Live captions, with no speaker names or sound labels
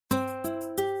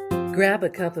Grab a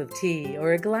cup of tea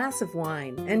or a glass of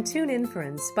wine and tune in for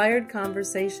Inspired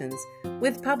Conversations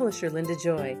with publisher Linda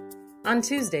Joy. On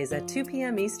Tuesdays at 2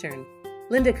 p.m. Eastern,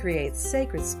 Linda creates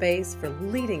sacred space for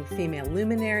leading female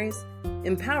luminaries,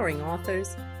 empowering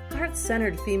authors,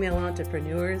 heart-centered female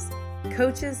entrepreneurs,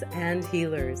 coaches, and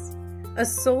healers. A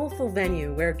soulful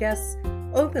venue where guests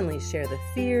openly share the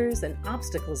fears and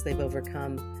obstacles they've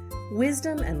overcome,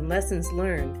 wisdom and lessons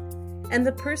learned, and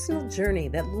the personal journey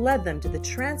that led them to the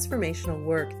transformational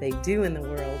work they do in the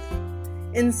world.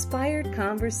 Inspired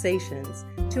Conversations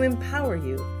to empower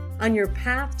you on your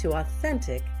path to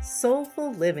authentic,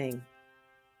 soulful living.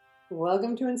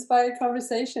 Welcome to Inspired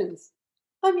Conversations.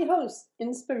 I'm your host,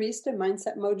 Inspirista,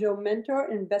 Mindset Mojo mentor,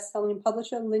 and best-selling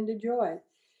publisher, Linda Joy.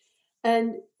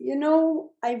 And,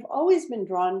 I've always been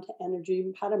drawn to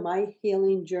energy. Part of my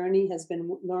healing journey has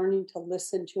been learning to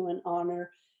listen to and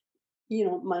honor,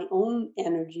 my own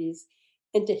energies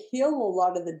and to heal a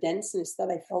lot of the denseness that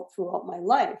I felt throughout my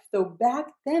life. Though back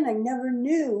then I never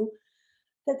knew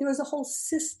that there was a whole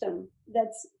system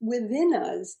that's within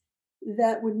us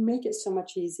that would make it so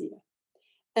much easier.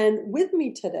 And with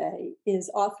me today is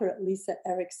author Lisa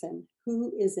Erickson,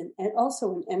 who is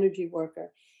also an energy worker.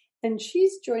 And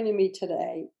she's joining me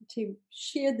today to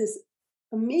share this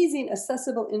amazing,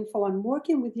 accessible info on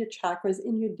working with your chakras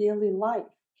in your daily life.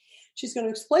 She's going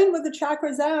to explain what the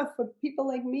chakras are for people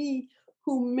like me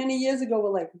who many years ago were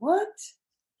like, what?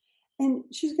 And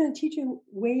she's going to teach you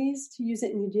ways to use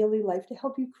it in your daily life to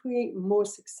help you create more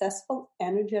successful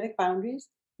energetic boundaries,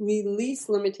 release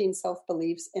limiting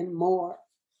self-beliefs, and more.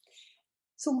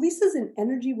 So Lisa's an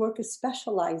energy worker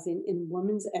specializing in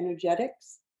women's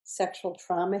energetics, sexual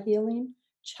trauma healing,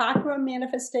 chakra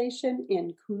manifestation,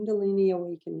 and kundalini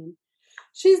awakening.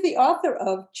 She's the author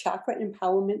of Chakra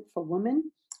Empowerment for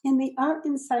Women and The Art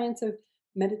and Science of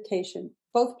Meditation,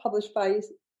 both published by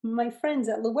my friends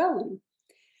at Llewellyn.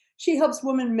 She helps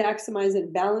women maximize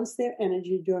and balance their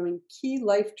energy during key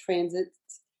life transits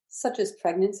such as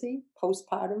pregnancy,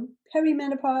 postpartum,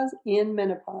 perimenopause, and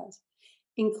menopause,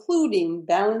 including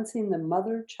balancing the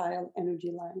mother-child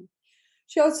energy line.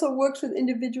 She also works with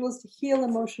individuals to heal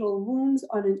emotional wounds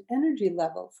on an energy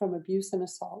level from abuse and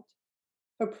assault.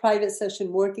 Her private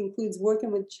session work includes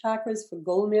working with chakras for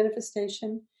goal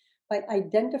manifestation by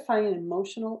identifying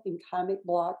emotional and karmic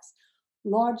blocks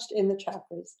lodged in the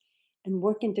chakras and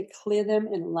working to clear them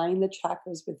and align the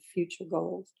chakras with future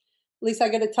goals. Lisa, I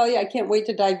got to tell you, I can't wait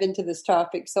to dive into this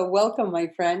topic. So welcome, my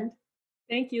friend.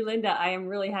 Thank you, Linda. I am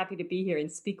really happy to be here and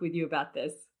speak with you about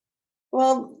this.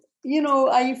 Well,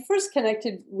 I first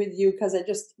connected with you because I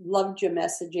just loved your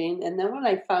messaging. And then when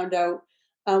I found out,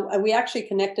 we actually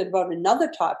connected about another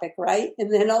topic, right?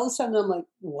 And then all of a sudden I'm like,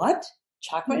 what?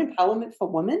 Chakra empowerment for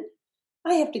women?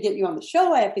 I have to get you on the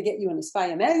show. I have to get you in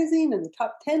Aspire magazine and the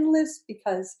top 10 list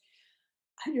because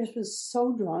I just was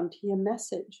so drawn to your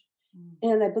message.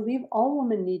 And I believe all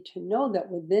women need to know that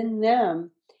within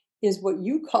them is what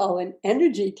you call an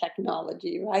energy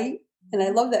technology, right? And I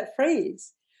love that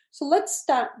phrase. So let's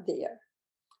start there.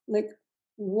 Like,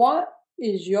 what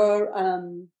is your,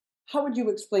 how would you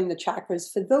explain the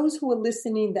chakras for those who are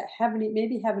listening that haven't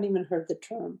even heard the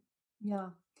term? Yeah.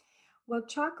 Well,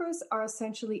 chakras are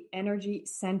essentially energy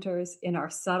centers in our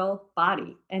subtle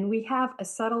body. And we have a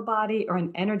subtle body or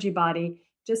an energy body,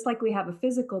 just like we have a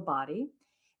physical body.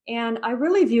 And I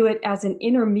really view it as an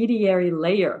intermediary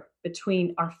layer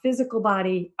between our physical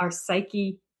body, our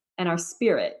psyche, and our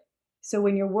spirit. So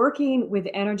when you're working with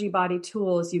energy body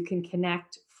tools, you can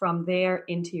connect from there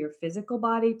into your physical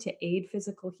body to aid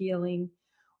physical healing,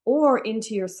 or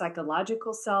into your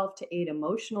psychological self to aid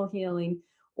emotional healing,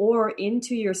 or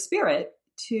into your spirit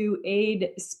to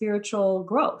aid spiritual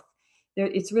growth.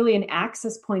 It's really an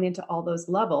access point into all those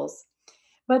levels.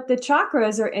 But the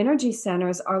chakras or energy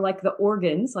centers are like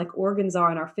organs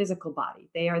are in our physical body.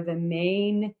 They are the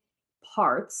main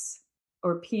parts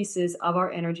or pieces of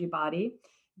our energy body.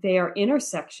 They are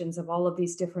intersections of all of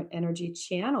these different energy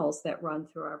channels that run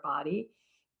through our body.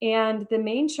 And the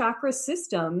main chakra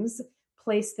systems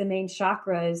place the main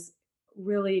chakras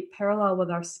really parallel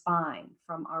with our spine,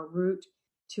 from our root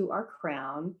to our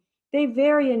crown. They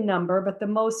vary in number, but the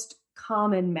most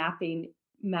common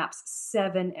maps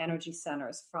 7 energy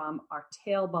centers from our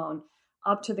tailbone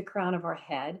up to the crown of our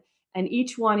head. And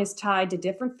each one is tied to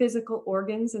different physical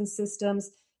organs and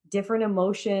systems, different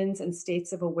emotions and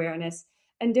states of awareness,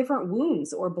 and different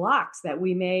wounds or blocks that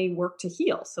we may work to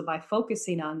heal. So by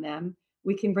focusing on them,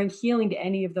 we can bring healing to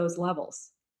any of those levels.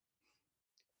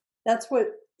 That's what,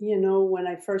 when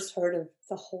I first heard of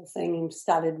the whole thing and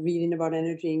started reading about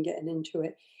energy and getting into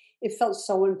it, it felt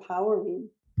so empowering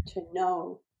to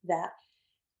know that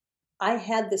I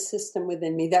had the system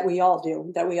within me that we all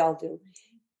do,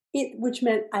 which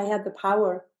meant I had the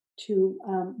power to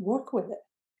work with it,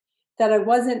 that I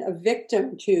wasn't a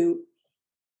victim to,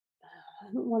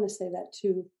 I don't want to say that,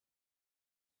 to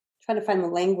trying to find the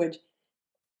language,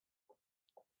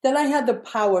 that I had the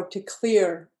power to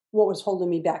clear what was holding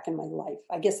me back in my life.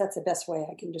 I guess that's the best way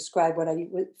I can describe what I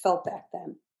felt back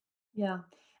then. Yeah.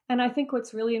 And I think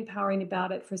what's really empowering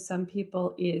about it for some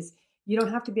people is you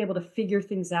don't have to be able to figure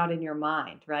things out in your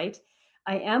mind, right?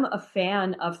 I am a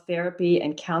fan of therapy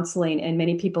and counseling, and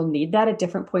many people need that at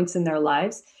different points in their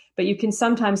lives. But you can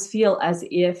sometimes feel as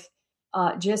if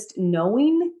just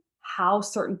knowing how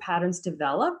certain patterns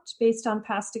developed based on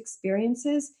past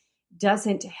experiences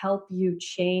doesn't help you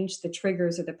change the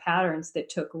triggers or the patterns that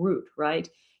took root, right?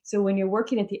 So when you're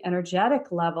working at the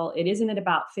energetic level, it isn't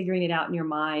about figuring it out in your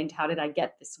mind. How did I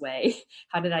get this way?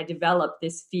 How did I develop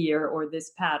this fear or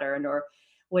this pattern or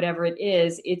whatever it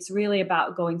is? It's really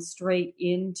about going straight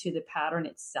into the pattern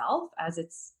itself as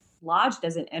it's lodged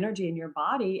as an energy in your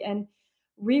body and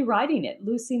rewriting it,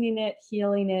 loosening it,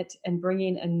 healing it, and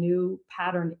bringing a new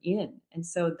pattern in. And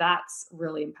so that's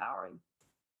really empowering.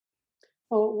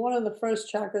 Well, one of the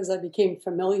first chakras I became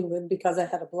familiar with because I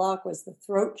had a block was the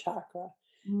throat chakra.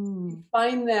 I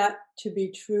find that to be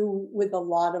true with a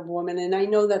lot of women. And I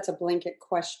know that's a blanket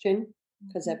question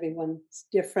because everyone's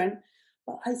different.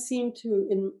 But I seem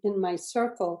to, in my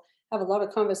circle, have a lot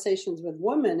of conversations with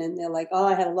women. And they're like, oh,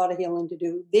 I had a lot of healing to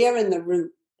do. They're in the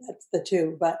root. That's the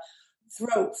two. But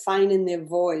throat, finding their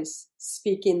voice,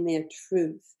 speaking their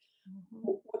truth.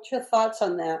 What's your thoughts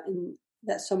on that? And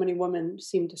that so many women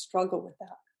seem to struggle with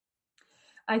that.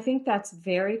 I think that's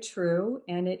very true.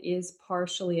 And it is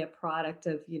partially a product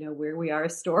of, where we are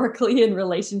historically in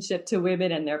relationship to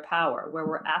women and their power, where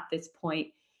we're at this point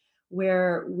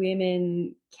where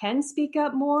women can speak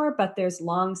up more, but there's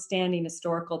long-standing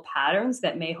historical patterns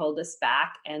that may hold us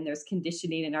back. And there's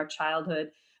conditioning in our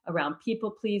childhood around people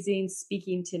pleasing,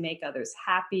 speaking to make others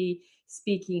happy,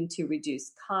 speaking to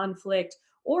reduce conflict,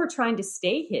 or trying to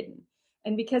stay hidden.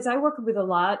 And because I work with a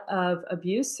lot of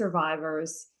abuse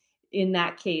survivors, in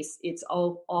that case, it's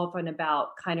all often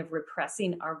about kind of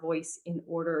repressing our voice in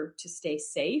order to stay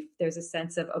safe. There's a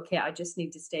sense of, okay, I just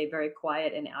need to stay very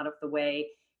quiet and out of the way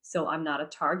so I'm not a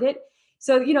target.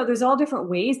 So, there's all different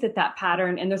ways that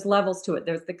pattern, and there's levels to it.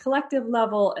 There's the collective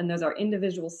level, and there's our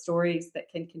individual stories that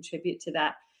can contribute to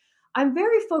that. I'm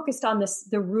very focused on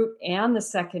the root and the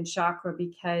second chakra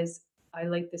because I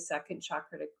like the second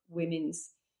chakra to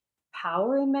women's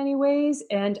power in many ways.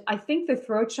 And I think the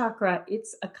throat chakra,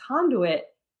 it's a conduit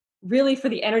really for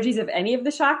the energies of any of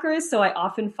the chakras. So I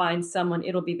often find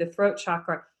it'll be the throat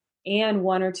chakra and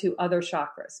one or two other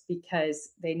chakras because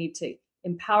they need to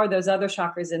empower those other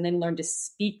chakras and then learn to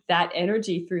speak that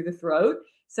energy through the throat.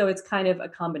 So it's kind of a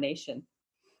combination.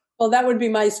 Well, that would be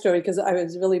my story because I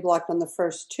was really blocked on the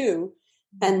first two.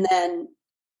 And then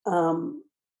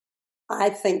I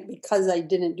think because I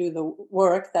didn't do the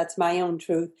work, that's my own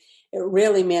truth, it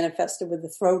really manifested with the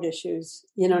throat issues.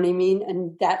 You know what I mean?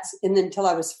 And then until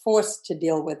I was forced to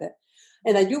deal with it.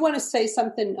 And I do want to say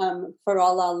something for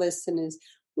all our listeners.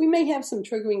 We may have some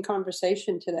triggering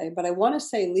conversation today, but I want to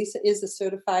say Lisa is a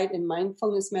certified in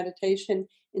mindfulness meditation,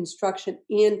 instruction,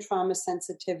 and trauma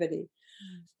sensitivity.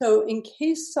 So in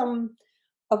case some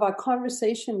of our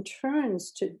conversation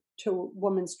turns to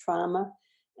women's trauma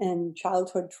and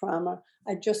childhood trauma,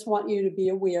 I just want you to be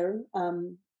aware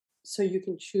so you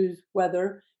can choose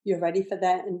whether you're ready for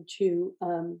that and to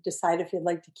decide if you'd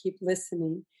like to keep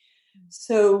listening.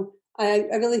 So I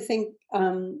really think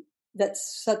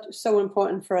that's so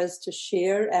important for us to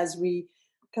share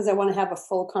because I want to have a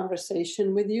full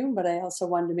conversation with you, but I also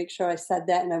wanted to make sure I said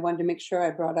that, and I wanted to make sure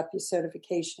I brought up your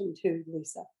certification too,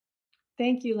 Lisa.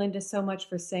 Thank you, Linda, so much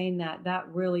for saying that. That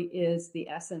really is the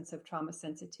essence of trauma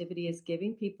sensitivity, is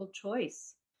giving people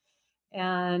choice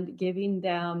and giving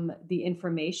them the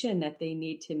information that they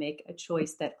need to make a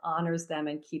choice that honors them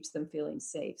and keeps them feeling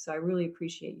safe. So I really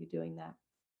appreciate you doing that.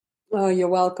 Oh, you're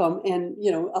welcome. And,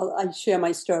 I share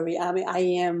my story. I mean, I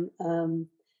am,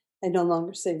 I no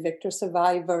longer say victor,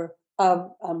 survivor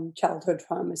of childhood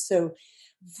trauma. So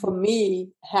for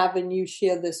me, having you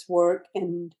share this work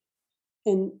and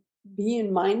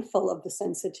being mindful of the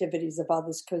sensitivities of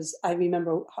others, because I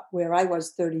remember where I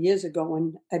was 30 years ago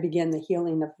when I began the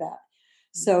healing of that.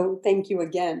 So thank you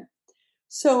again.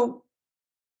 So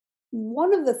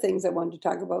one of the things I wanted to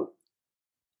talk about,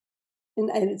 and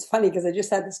it's funny because I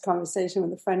just had this conversation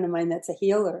with a friend of mine that's a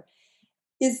healer,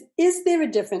 is there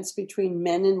a difference between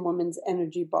men and women's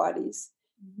energy bodies?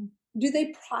 Mm-hmm. Do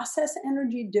they process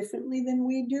energy differently than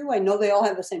we do? I know they all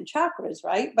have the same chakras,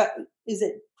 right? But is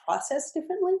it processed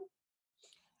differently?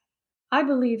 I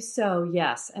believe so,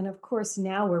 yes. And of course,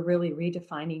 now we're really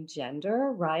redefining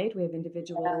gender, right? We have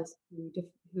individuals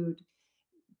who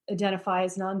identify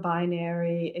as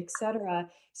non-binary, etc.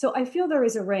 So I feel there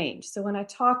is a range. So when I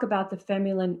talk about the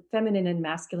feminine and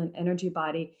masculine energy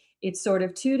body, it's sort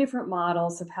of two different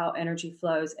models of how energy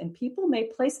flows, and people may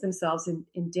place themselves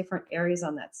in different areas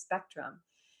on that spectrum.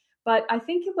 But I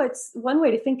think what's one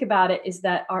way to think about it is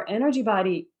that our energy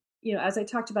body, as I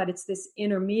talked about, it's this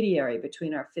intermediary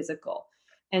between our physical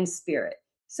and spirit.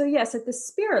 So yes, at the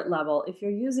spirit level, if you're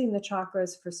using the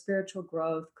chakras for spiritual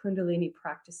growth, kundalini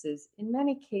practices, in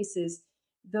many cases,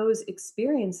 those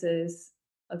experiences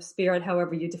of spirit,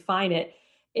 however you define it,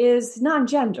 is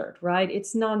non-gendered, right?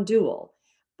 It's non-dual.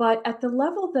 But at the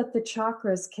level that the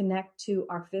chakras connect to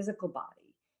our physical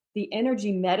body, the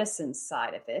energy medicine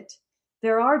side of it,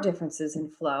 there are differences in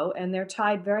flow, and they're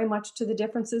tied very much to the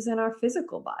differences in our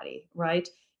physical body, right?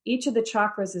 Each of the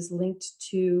chakras is linked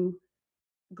to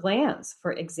glands,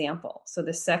 for example. So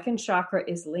the second chakra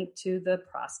is linked to the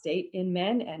prostate in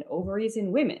men and ovaries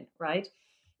in women, right?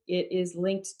 It is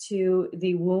linked to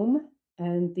the womb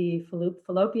and the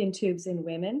fallopian tubes in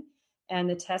women and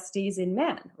the testes in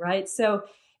men, right? So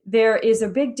there is a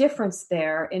big difference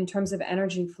there in terms of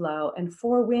energy flow. And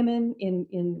for women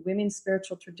in women's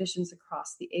spiritual traditions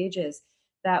across the ages,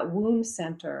 that womb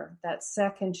center, that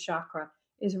second chakra,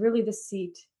 is really the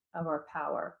seat of our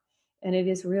power. And it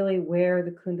is really where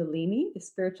the kundalini, the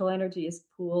spiritual energy, is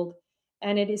pooled.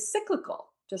 And it is cyclical,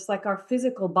 just like our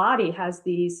physical body has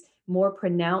these more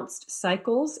pronounced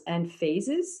cycles and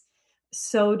phases.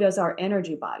 So does our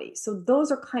energy body. So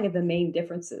those are kind of the main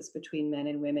differences between men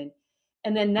and women.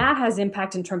 And then that has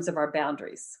impact in terms of our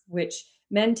boundaries, which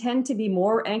men tend to be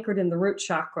more anchored in the root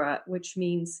chakra, which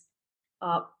means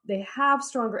they have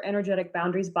stronger energetic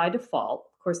boundaries by default.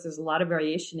 Of course, there's a lot of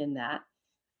variation in that.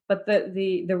 But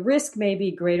the risk may be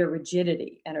greater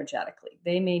rigidity energetically.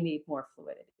 They may need more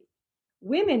fluidity.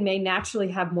 Women may naturally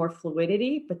have more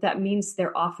fluidity, but that means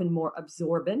they're often more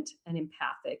absorbent and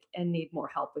empathic and need more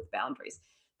help with boundaries.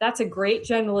 That's a great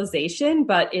generalization,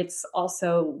 but it's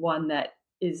also one that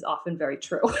is often very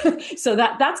true. So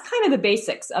that's kind of the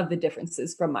basics of the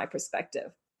differences from my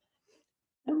perspective.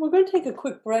 And we're going to take a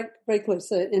quick break,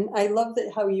 Lisa. And I love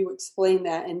how you explained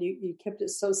that, and you kept it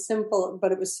so simple,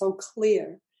 but it was so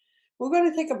clear. We're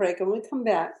going to take a break, and when we come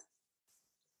back,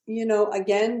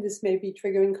 again, this may be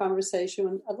triggering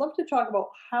conversation. I'd love to talk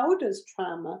about how does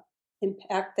trauma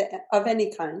of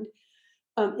any kind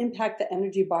impact the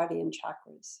energy body and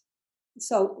chakras.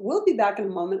 So we'll be back in a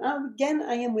moment. Again,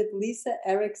 I am with Lisa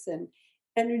Erickson,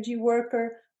 energy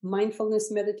worker, mindfulness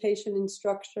meditation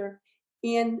instructor,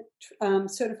 and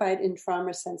certified in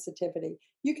trauma sensitivity.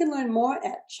 You can learn more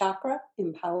at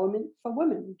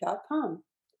chakraempowermentforwomen.com.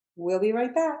 We'll be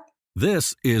right back.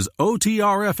 This is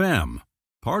OTR-FM,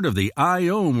 part of the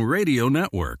IOM radio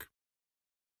network.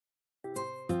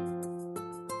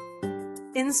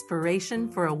 Inspiration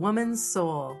for a woman's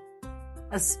soul.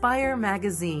 Aspire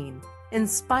Magazine,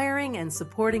 inspiring and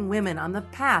supporting women on the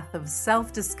path of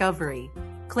self-discovery.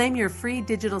 Claim your free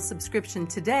digital subscription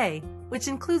today, which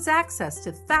includes access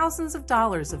to thousands of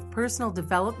dollars of personal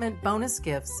development bonus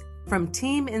gifts from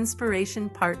Team Inspiration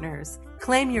partners.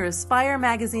 Claim your Aspire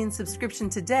Magazine subscription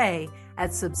today at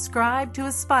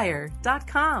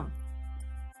subscribetoaspire.com.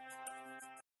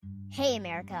 Hey,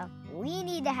 America, we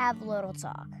need to have a little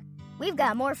talk. We've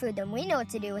got more food than we know what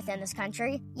to do with in this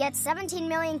country, yet 17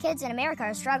 million kids in America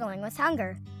are struggling with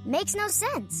hunger. Makes no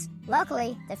sense.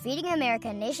 Luckily, the Feeding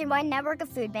America nationwide network of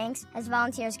food banks has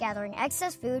volunteers gathering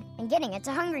excess food and getting it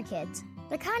to hungry kids.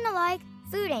 They're kind of like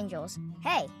food angels.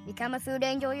 Hey, become a food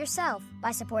angel yourself by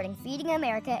supporting Feeding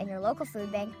America in your local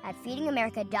food bank at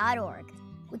feedingamerica.org.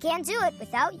 We can't do it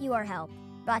without your help.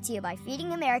 Brought to you by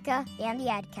Feeding America and the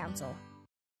Ad Council.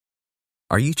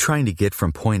 Are you trying to get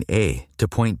from point A to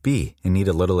point B and need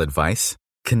a little advice?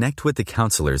 Connect with the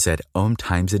counselors at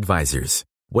OMTimes Advisors.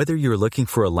 Whether you're looking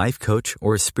for a life coach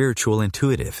or a spiritual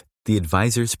intuitive, the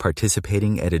advisors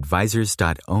participating at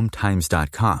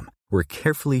advisors.omtimes.com were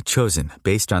carefully chosen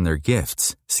based on their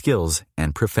gifts, skills,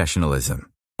 and professionalism.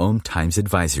 OMTimes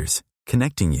Advisors,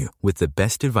 connecting you with the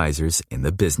best advisors in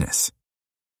the business.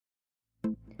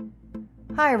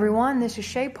 Hi everyone, this is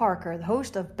Shay Parker, the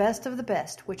host of Best of the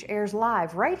Best, which airs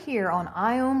live right here on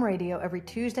IOM Radio every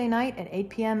Tuesday night at 8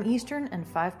 p.m. Eastern and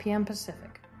 5 p.m.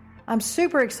 Pacific. I'm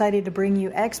super excited to bring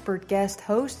you expert guest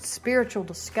hosts, spiritual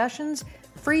discussions,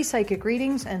 free psychic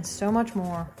readings, and so much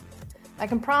more. I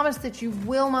can promise that you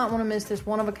will not want to miss this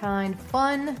one-of-a-kind,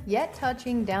 fun, yet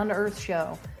touching, down-to-earth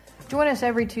show. Join us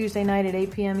every Tuesday night at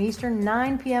 8 p.m. Eastern,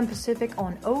 9 p.m. Pacific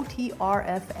on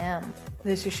OTR-FM.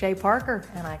 This is Shay Parker,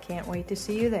 and I can't wait to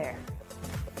see you there.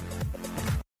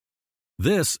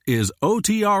 This is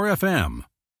OTRFM,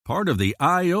 part of the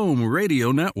IOM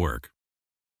Radio Network.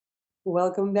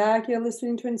 Welcome back. You're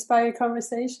listening to Inspired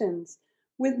Conversations.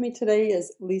 With me today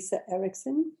is Lisa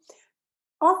Erickson,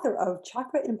 author of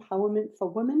Chakra Empowerment for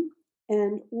Women.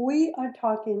 And we are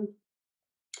talking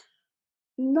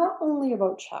not only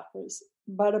about chakras,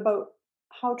 but about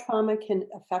how trauma can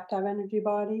affect our energy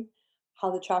body, how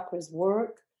the chakras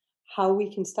work, how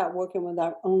we can start working with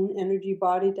our own energy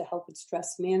body to help with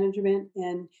stress management,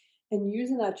 and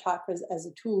using our chakras as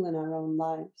a tool in our own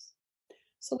lives.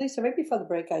 So Lisa, right before the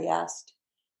break, I asked,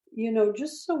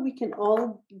 just so we can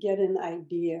all get an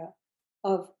idea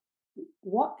of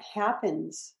what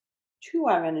happens to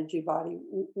our energy body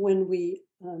when we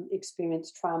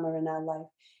experience trauma in our life.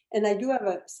 And I do have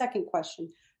a second question.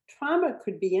 Trauma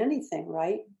could be anything,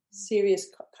 right? Serious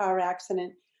car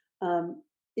accident.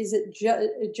 Is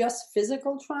it just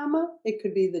physical trauma? It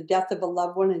could be the death of a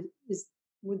loved one.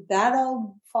 Would that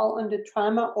all fall under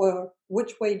trauma, or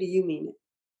which way do you mean it?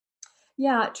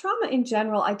 Yeah, trauma in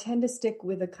general, I tend to stick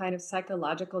with a kind of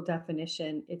psychological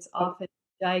definition. It's often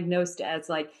diagnosed as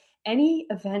like any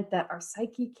event that our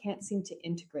psyche can't seem to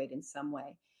integrate in some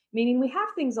way. Meaning we have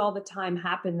things all the time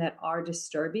happen that are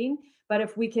disturbing, but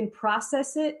if we can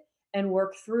process it and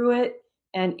work through it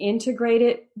and integrate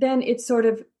it, then it's sort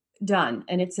of done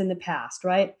and it's in the past,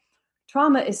 right?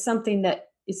 Trauma is something that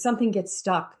if something gets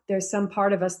stuck, there's some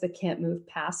part of us that can't move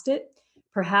past it.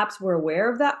 Perhaps we're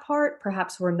aware of that part,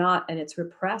 perhaps we're not, and it's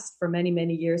repressed for many,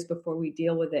 many years before we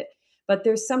deal with it. But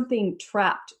there's something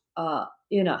trapped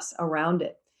in us around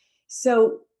it.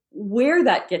 So where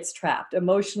that gets trapped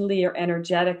emotionally or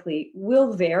energetically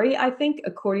will vary, I think,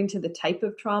 according to the type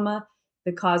of trauma,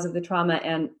 the cause of the trauma,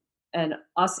 and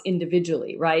us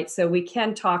individually, right? So we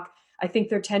can talk, I think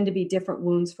there tend to be different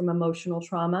wounds from emotional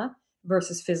trauma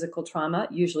versus physical trauma.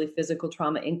 Usually physical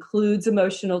trauma includes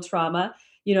emotional trauma.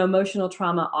 Emotional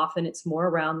trauma, often it's more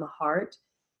around the heart.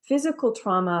 Physical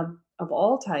trauma of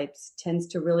all types tends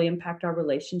to really impact our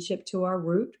relationship to our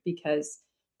root, because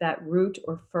that root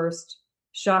or first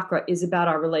chakra is about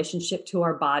our relationship to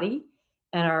our body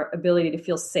and our ability to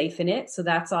feel safe in it. So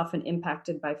that's often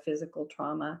impacted by physical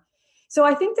trauma. So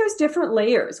I think there's different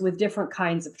layers with different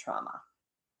kinds of trauma.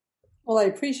 Well, I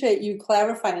appreciate you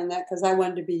clarifying that, because I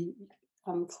wanted to be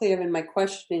clear in my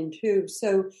questioning too.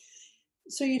 So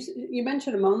you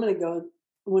mentioned a moment ago,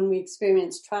 when we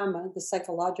experience trauma, the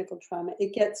psychological trauma,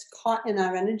 it gets caught in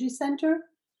our energy center.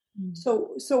 Mm-hmm.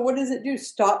 So what does it do?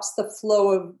 Stops the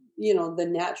flow of, the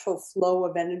natural flow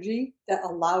of energy that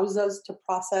allows us to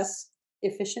process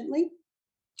efficiently?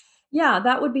 Yeah,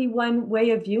 that would be one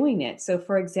way of viewing it. So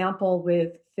for example,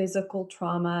 with physical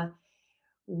trauma,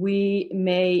 we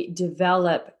may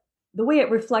develop, the way it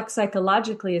reflects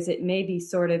psychologically is it may be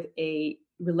sort of a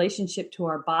relationship to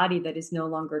our body that is no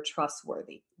longer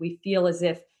trustworthy. We feel as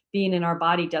if being in our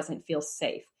body doesn't feel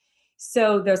safe.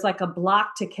 So there's like a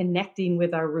block to connecting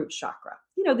with our root chakra.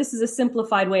 This is a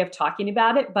simplified way of talking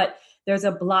about it, but there's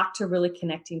a block to really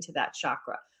connecting to that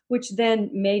chakra, which then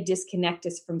may disconnect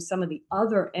us from some of the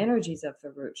other energies of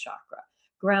the root chakra.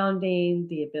 Grounding,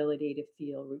 the ability to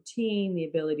feel routine, the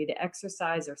ability to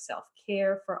exercise or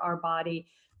self-care for our body.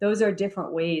 Those are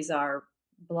different ways our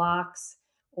blocks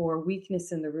or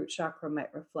weakness in the root chakra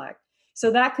might reflect.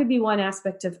 So that could be one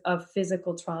aspect of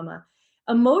physical trauma.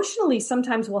 Emotionally,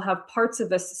 sometimes we'll have parts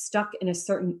of us stuck in a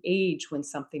certain age when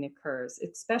something occurs,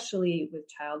 especially with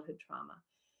childhood trauma.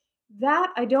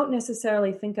 That I don't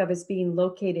necessarily think of as being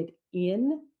located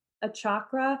in a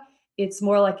chakra. It's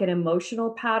more like an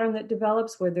emotional pattern that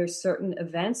develops where there's certain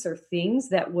events or things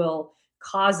that will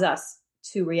cause us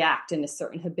to react in a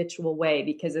certain habitual way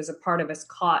because there's a part of us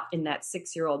caught in that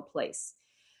 6-year-old place.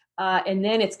 And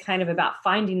then it's kind of about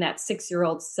finding that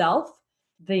 6-year-old self,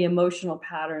 the emotional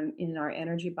pattern in our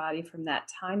energy body from that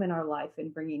time in our life,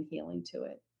 and bringing healing to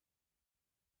it.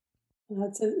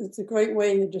 It's a great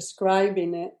way of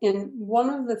describing it. And one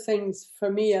of the things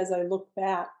for me, as I look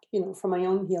back, from my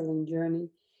own healing journey,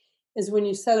 is when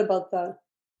you said about I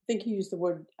think you used the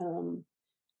word,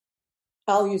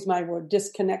 I'll use my word,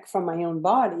 disconnect from my own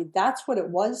body. That's what it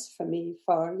was for me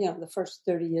for, the first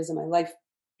 30 years of my life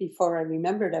before I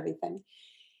remembered everything.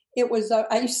 It was,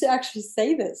 I used to actually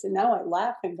say this, and now I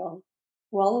laugh and go,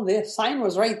 well, the sign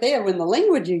was right there in the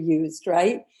language you used,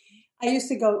 right? I used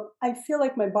to go, I feel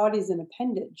like my body's an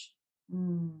appendage.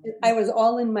 Mm. I was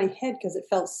all in my head because it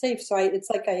felt safe. So it's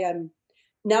like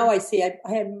now I see I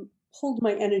had pulled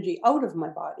my energy out of my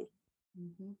body.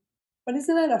 Mm-hmm. But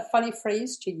isn't that a funny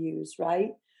phrase to use,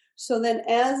 right? So then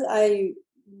as I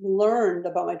learned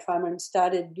about my trauma and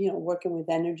started, working with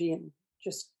energy and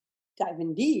just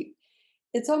diving deep,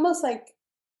 it's almost like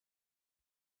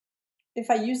if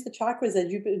I use the chakras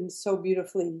as you've been so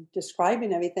beautifully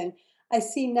describing everything, I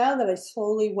see now that I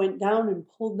slowly went down and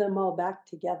pulled them all back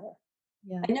together.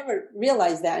 Yeah. I never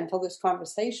realized that until this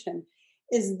conversation.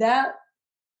 Is that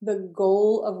the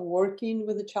goal of working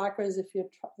with the chakras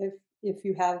if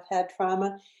you have had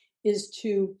trauma, is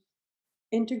to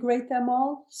integrate them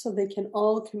all so they can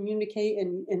all communicate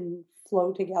and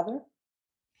flow together?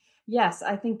 Yes,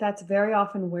 I think that's very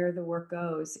often where the work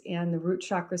goes. And the root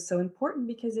chakra is so important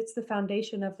because it's the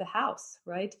foundation of the house,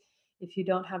 right? If you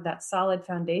don't have that solid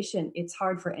foundation, it's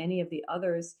hard for any of the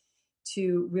others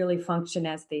to really function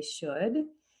as they should.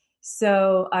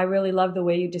 So I really love the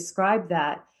way you described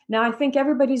that. Now, I think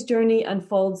everybody's journey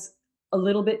unfolds a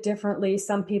little bit differently.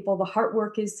 Some people, the heart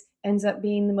work ends up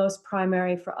being the most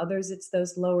primary. For others, it's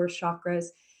those lower chakras.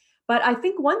 But I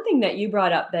think one thing that you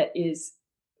brought up that is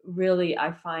really,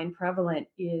 I find prevalent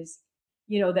is,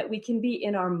 that we can be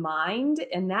in our mind,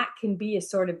 and that can be a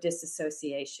sort of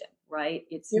disassociation, right?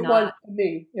 It was for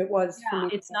me. It was for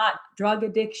me. It's not drug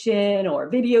addiction or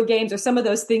video games or some of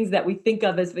those things that we think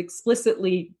of as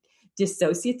explicitly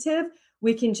dissociative.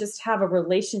 We can just have a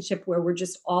relationship where we're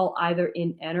just all either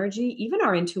in energy, even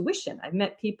our intuition. I've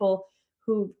met people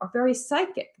who are very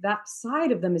psychic. That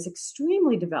side of them is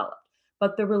extremely developed.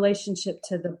 But the relationship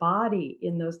to the body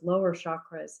in those lower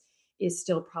chakras is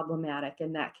still problematic,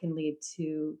 and that can lead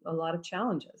to a lot of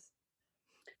challenges.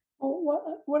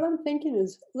 Well, what I'm thinking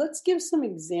is, let's give some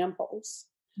examples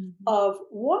of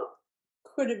what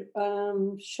could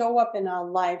show up in our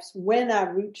lives when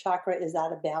our root chakra is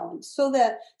out of balance, so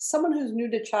that someone who's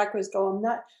new to chakras go,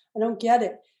 I don't get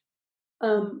it.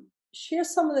 Share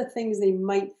some of the things they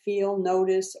might feel,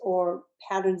 notice, or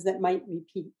patterns that might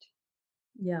repeat.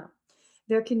 Yeah.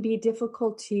 There can be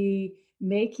difficulty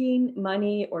making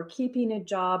money or keeping a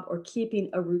job or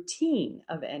keeping a routine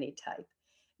of any type.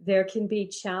 There can be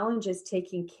challenges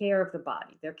taking care of the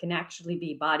body. There can actually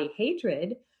be body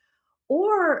hatred,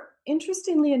 or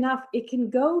interestingly enough, it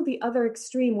can go the other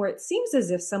extreme where it seems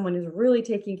as if someone is really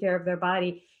taking care of their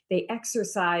body. They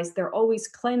exercise, they're always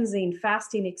cleansing,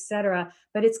 fasting, etc.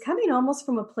 But it's coming almost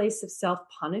from a place of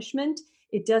self-punishment.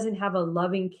 It doesn't have a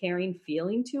loving, caring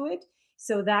feeling to it.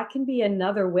 So that can be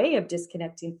another way of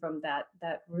disconnecting from that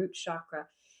root chakra.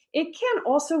 It can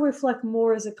also reflect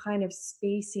more as a kind of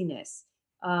spaciness,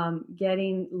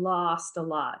 getting lost a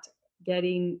lot,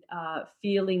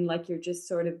 feeling like you're just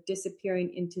sort of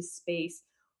disappearing into space,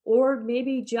 or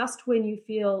maybe just when you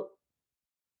feel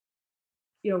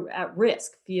at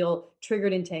risk, feel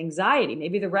triggered into anxiety.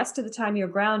 Maybe the rest of the time you're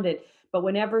grounded, but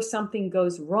whenever something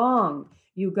goes wrong,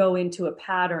 you go into a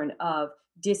pattern of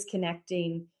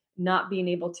disconnecting, not being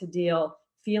able to deal,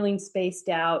 feeling spaced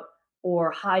out,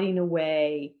 or hiding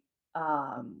away,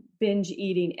 binge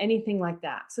eating, anything like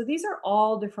that. So these are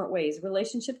all different ways.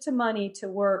 Relationship to money, to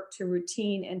work, to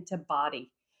routine, and to body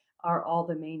are all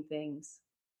the main things.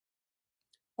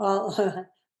 Well,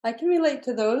 I can relate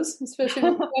to those, especially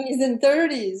in the 20s and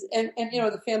 30s. And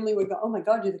the family would go, oh my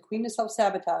God, you're the queen of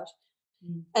self-sabotage.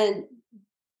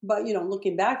 But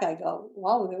looking back, I go,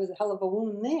 wow, there was a hell of a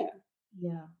wound there.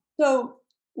 Yeah. So,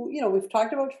 we've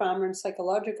talked about trauma and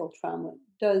psychological trauma.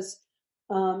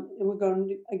 And we're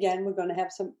going to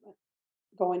have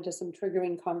go into some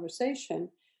triggering conversation.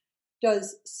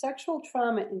 Does sexual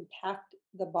trauma impact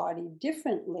the body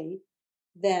differently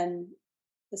than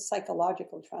the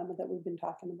psychological trauma that we've been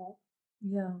talking about?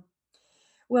 Yeah.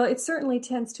 Well, it certainly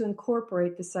tends to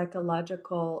incorporate the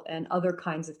psychological and other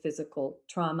kinds of physical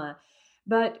trauma.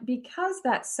 But because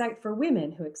for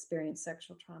women who experience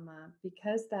sexual trauma,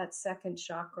 because that second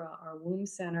chakra, our womb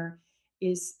center,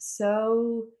 is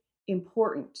so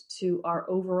important to our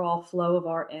overall flow of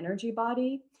our energy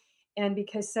body, and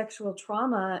because sexual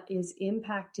trauma is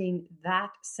impacting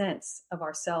that sense of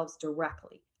ourselves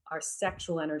directly, our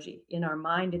sexual energy in our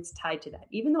mind, it's tied to that.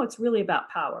 Even though it's really about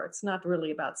power, it's not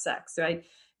really about sex, right?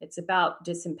 It's about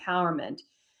disempowerment.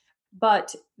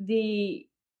 But the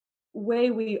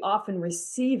way we often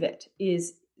receive it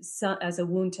is as a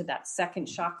wound to that second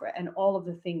chakra and all of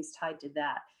the things tied to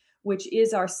that, which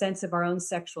is our sense of our own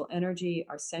sexual energy,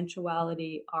 our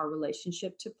sensuality, our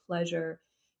relationship to pleasure,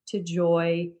 to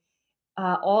joy,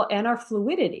 and our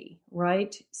fluidity,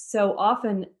 right? So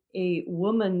often a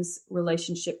woman's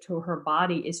relationship to her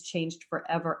body is changed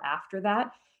forever after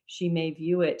that. She may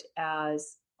view it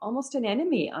as almost an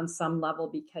enemy on some level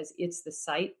because it's the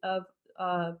site of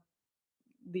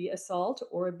the assault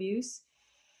or abuse.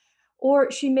 Or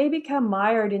she may become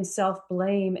mired in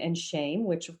self-blame and shame,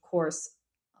 which of course,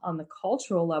 on the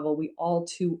cultural level, we all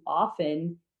too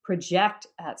often project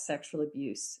at sexual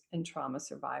abuse and trauma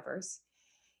survivors.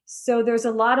 So there's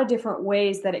a lot of different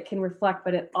ways that it can reflect,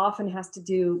 but it often has to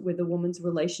do with a woman's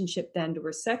relationship then to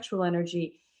her sexual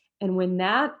energy. And when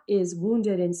that is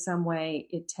wounded in some way,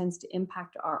 it tends to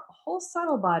impact our whole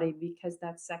subtle body because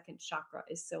that second chakra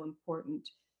is so important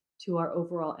to our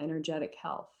overall energetic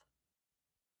health.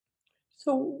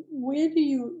 So where do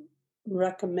you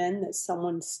recommend that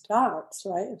someone starts,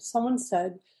 right? If someone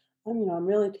said, I'm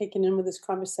really taken in with this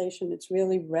conversation, it's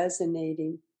really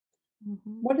resonating.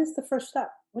 Mm-hmm. What is the first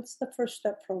step? What's the first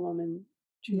step for a woman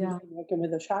to begin working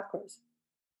with the chakras?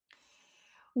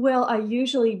 Well, I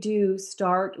usually do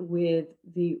start with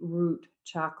the root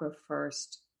chakra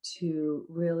first to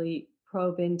really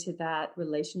probe into that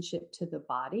relationship to the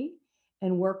body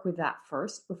and work with that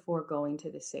first before going to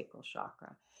the sacral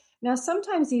chakra. Now,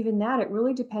 sometimes even that, it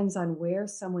really depends on where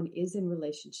someone is in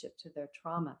relationship to their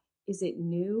trauma. Is it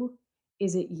new?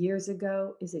 Is it years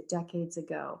ago? Is it decades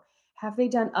ago? Have they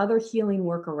done other healing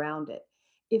work around it?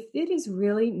 If it is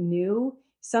really new,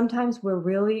 sometimes we're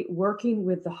really working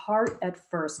with the heart at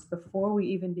first before we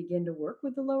even begin to work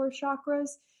with the lower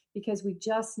chakras, because we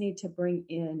just need to bring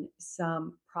in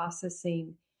some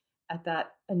processing at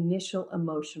that initial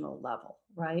emotional level,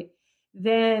 right?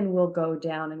 Then we'll go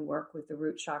down and work with the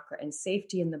root chakra and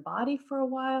safety in the body for a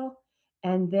while.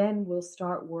 And then we'll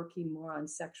start working more on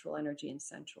sexual energy and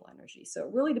sensual energy. So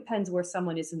it really depends where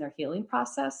someone is in their healing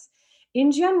process.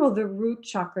 In general, the root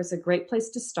chakra is a great place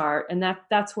to start. And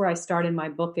that's where I start in my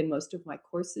book and most of my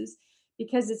courses,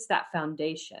 because it's that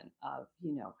foundation of,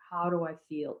 how do I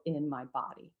feel in my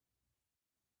body?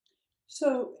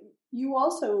 So you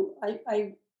also,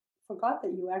 I forgot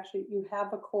that you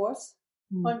have a course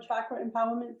on chakra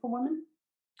empowerment for women?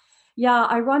 Yeah,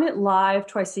 I run it live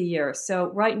twice a year. So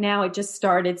right now it just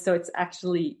started, so it's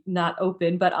actually not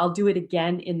open, but I'll do it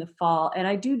again in the fall. And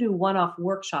I do one-off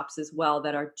workshops as well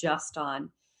that are just on.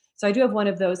 So I do have one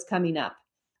of those coming up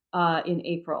in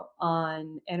April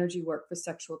on energy work for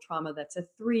sexual trauma. That's a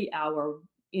 3-hour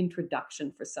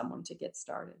introduction for someone to get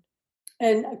started.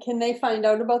 And can they find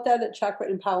out about that at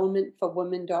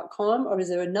chakraempowermentforwomen.com, or is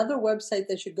there another website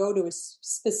they should go to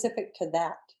specific to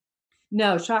that?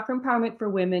 No,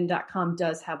 chakraempowermentforwomen.com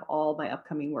does have all my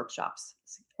upcoming workshops.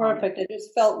 Perfect. I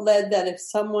just felt led that if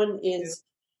someone is,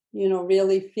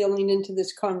 really feeling into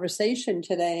this conversation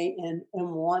today and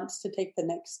wants to take the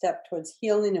next step towards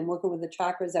healing and working with the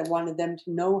chakras, I wanted them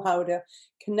to know how to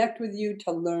connect with you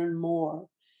to learn more.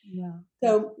 Yeah.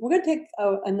 So we're going to take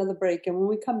another break. And when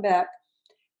we come back,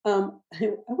 I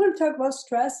want to talk about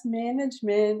stress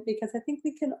management, because I think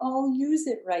we can all use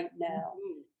it right now.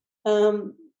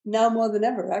 Now more than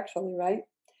ever, actually, right?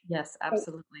 Yes,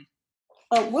 absolutely.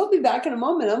 We'll be back in a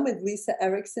moment. I'm with Lisa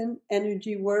Erickson,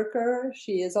 energy worker.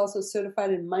 She is also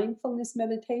certified in mindfulness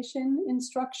meditation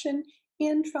instruction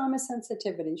and trauma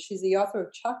sensitivity. She's the author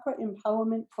of Chakra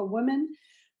Empowerment for Women.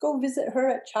 Go visit her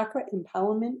at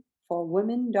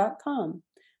chakraempowermentforwomen.com.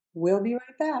 We'll be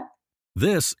right back.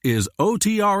 This is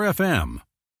OTR-FM,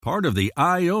 part of the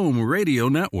IOM Radio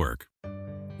Network.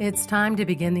 It's time to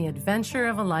begin the adventure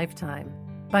of a lifetime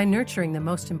by nurturing the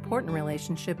most important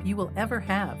relationship you will ever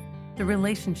have, the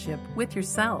relationship with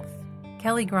yourself.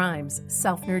 Kelly Grimes,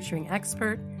 self-nurturing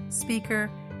expert,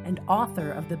 speaker, and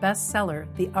author of the bestseller,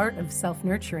 The Art of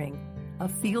Self-Nurturing, a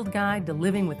field guide to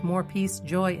living with more peace,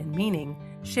 joy, and meaning,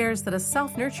 shares that a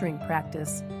self-nurturing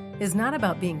practice is not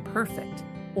about being perfect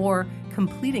or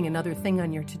completing another thing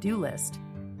on your to-do list,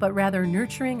 but rather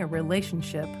nurturing a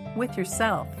relationship with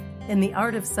yourself. In The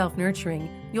Art of Self-Nurturing,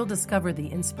 you'll discover the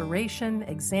inspiration,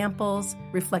 examples,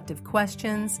 reflective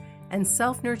questions, and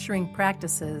self-nurturing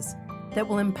practices that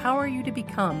will empower you to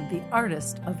become the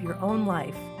artist of your own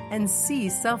life and see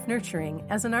self-nurturing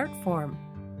as an art form.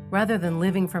 Rather than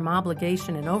living from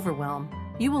obligation and overwhelm,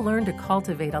 you will learn to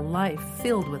cultivate a life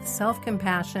filled with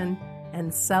self-compassion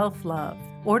and self-love.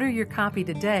 Order your copy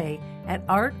today at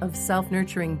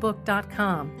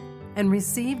artofselfnurturingbook.com and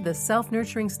receive the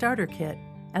Self-Nurturing Starter Kit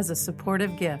as a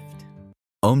supportive gift.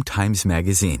 OMTimes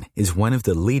Magazine is one of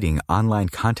the leading online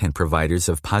content providers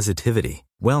of positivity,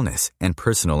 wellness, and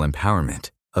personal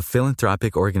empowerment. A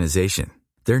philanthropic organization,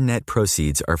 their net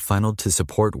proceeds are funneled to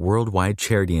support worldwide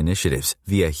charity initiatives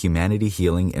via Humanity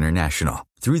Healing International.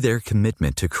 Through their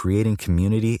commitment to creating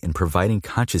community and providing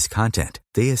conscious content,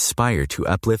 they aspire to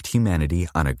uplift humanity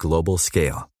on a global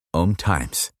scale.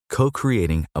 OMTimes,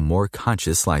 co-creating a more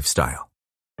conscious lifestyle.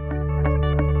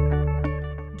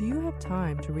 Do you have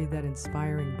time to read that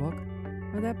inspiring book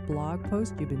or that blog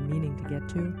post you've been meaning to get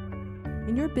to?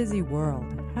 In your busy world,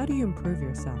 how do you improve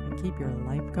yourself and keep your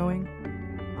life going?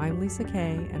 I'm Lisa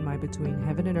Kay, and my Between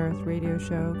Heaven and Earth radio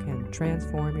show can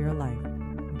transform your life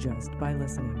just by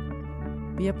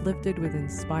listening. Be uplifted with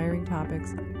inspiring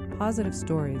topics positive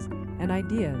stories, and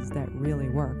ideas that really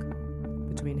work.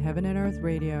 Between Heaven and Earth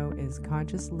Radio is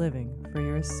Conscious Living for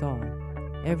Your Soul,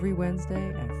 every Wednesday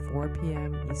at 4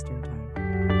 p.m. Eastern Time.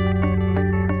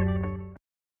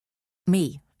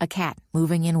 Me, a cat,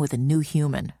 moving in with a new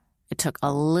human. It took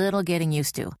a little getting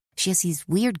used to. She has these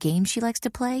weird games she likes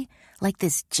to play, like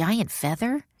this giant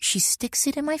feather. She sticks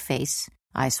it in my face.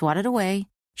 I swat it away.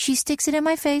 She sticks it in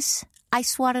my face. I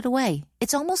swat it away.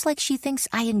 It's almost like she thinks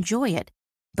I enjoy it.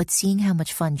 But seeing how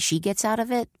much fun she gets out of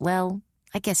it, well,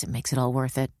 I guess it makes it all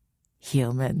worth it.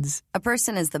 Humans. A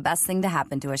person is the best thing to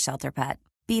happen to a shelter pet.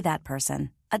 Be that person.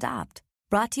 Adopt.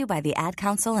 Brought to you by the Ad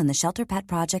Council and the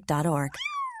ShelterPetProject.org.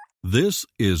 This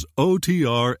is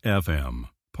OTR FM,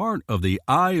 part of the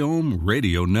IOM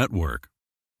Radio Network.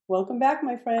 Welcome back,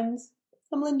 my friends.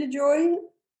 I'm Linda Joy,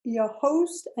 your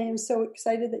host. I am so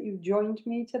excited that you've joined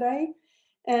me today.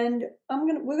 And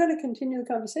we're going to continue the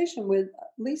conversation with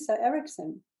Lisa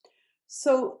Erickson.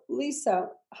 So, Lisa,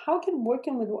 how can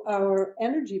working with our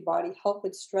energy body help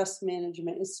with stress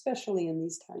management, especially in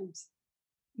these times?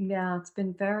 Yeah, it's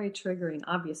been very triggering,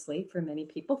 obviously, for many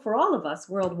people, for all of us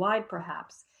worldwide,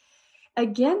 perhaps.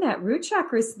 Again, that root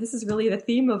chakra, this is really the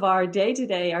theme of our day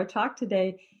today, our talk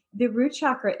today. The root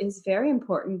chakra is very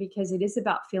important because it is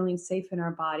about feeling safe in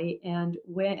our body and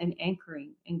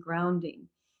anchoring and grounding.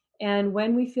 And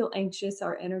when we feel anxious,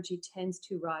 our energy tends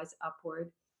to rise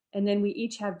upward. And then we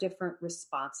each have different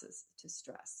responses to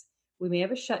stress. We may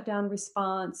have a shutdown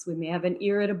response. We may have an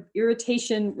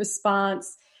irritation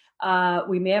response.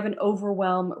 We may have an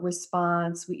overwhelm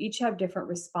response. We each have different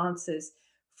responses.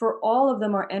 For all of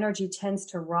them, our energy tends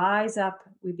to rise up.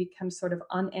 We become sort of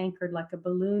unanchored, like a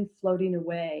balloon floating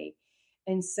away.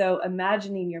 And so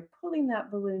imagining you're pulling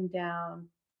that balloon down,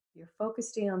 you're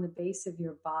focusing on the base of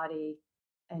your body,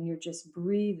 and you're just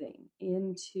breathing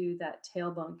into that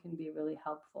tailbone can be really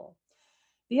helpful.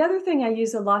 The other thing I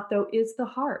use a lot, though, is the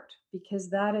heart, because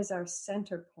that is our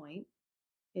center point.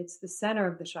 It's the center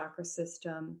of the chakra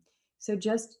system. So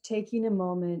just taking a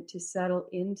moment to settle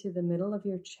into the middle of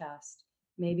your chest,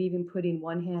 maybe even putting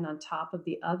one hand on top of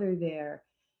the other there,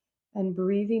 and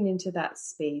breathing into that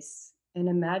space and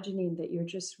imagining that you're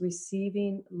just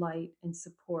receiving light and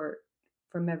support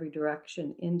from every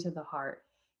direction into the heart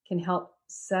can help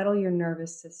settle your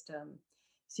nervous system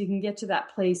so you can get to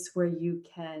that place where you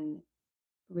can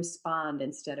respond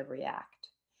instead of react.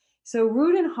 So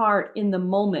root and heart in the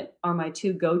moment are my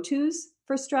two go-tos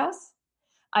for stress.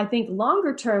 I think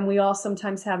longer term, we all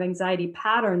sometimes have anxiety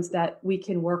patterns that we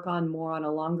can work on more on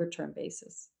a longer term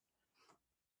basis.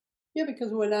 Yeah,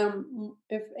 because when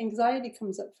if anxiety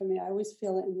comes up for me, I always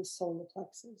feel it in the solar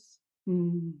plexus.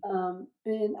 And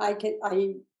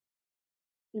I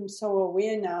am so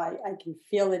aware now, I can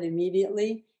feel it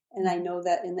immediately. And I know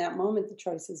that in that moment, the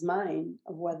choice is mine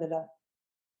of whether to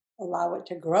allow it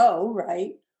to grow,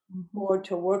 right? Mm-hmm. Or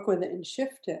to work with it and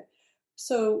shift it.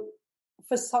 So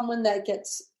for someone that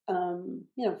gets,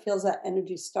 feels that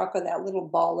energy stuck or that little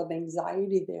ball of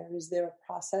anxiety there, is there a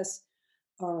process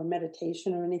or a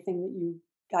meditation or anything that you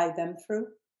guide them through?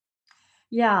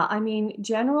 Yeah, I mean,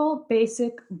 general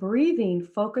basic breathing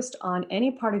focused on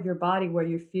any part of your body where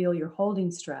you feel you're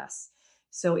holding stress.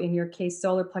 So in your case,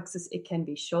 solar plexus, it can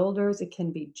be shoulders, it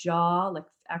can be jaw, like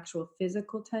actual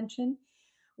physical tension.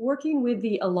 Working with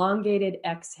the elongated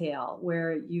exhale,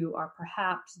 where you are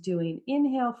perhaps doing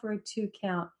inhale for a 2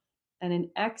 count and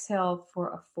an exhale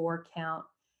for a 4 count.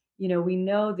 You know, we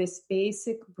know this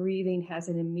basic breathing has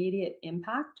an immediate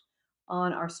impact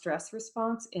on our stress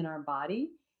response in our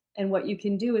body. And what you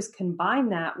can do is combine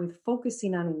that with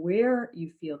focusing on where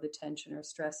you feel the tension or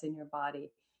stress in your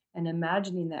body and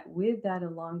imagining that with that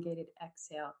elongated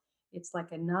exhale, it's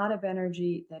like a knot of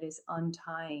energy that is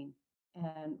untying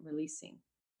and releasing.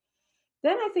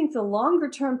 Then I think the longer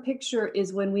term picture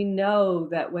is when we know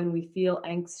that when we feel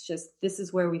anxious, this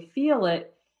is where we feel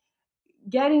it,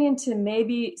 getting into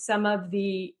maybe some of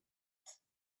the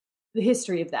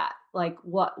history of that. Like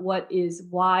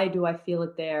why do I feel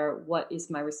it there? What is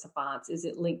my response? Is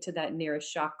it linked to that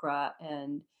nearest chakra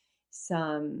and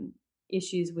some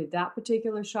issues with that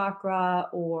particular chakra,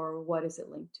 or what is it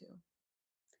linked to?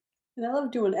 And I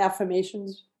love doing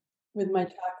affirmations with my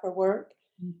chakra work.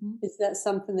 Mm-hmm. Is that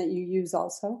something that you use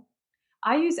also?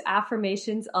 I use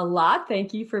affirmations a lot.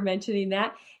 Thank you for mentioning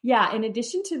that. Yeah, in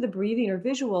addition to the breathing or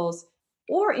visuals,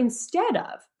 or instead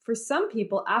of, for some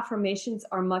people, affirmations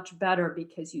are much better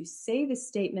because you say the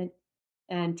statement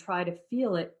and try to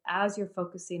feel it as you're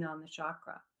focusing on the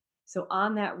chakra. So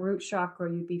on that root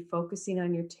chakra, you'd be focusing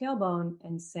on your tailbone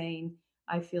and saying,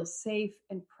 I feel safe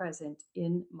and present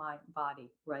in my body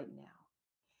right now.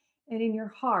 And in your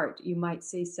heart, you might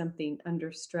say something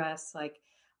under stress like,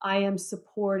 I am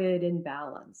supported and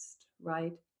balanced,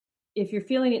 right? If you're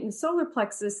feeling it in the solar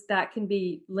plexus, that can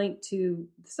be linked to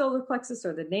the solar plexus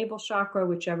or the navel chakra,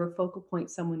 whichever focal point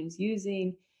someone is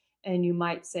using. And you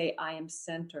might say, I am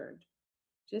centered.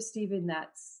 Just even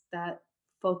that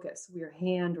focus, your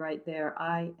hand right there.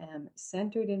 I am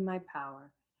centered in my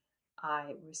power.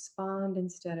 I respond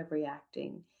instead of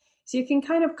reacting. So you can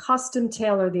kind of custom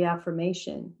tailor the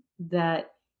affirmation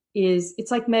that is,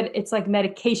 it's like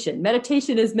medication.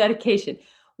 Meditation is medication.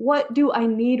 What do I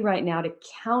need right now to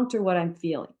counter what I'm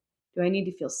feeling? Do I need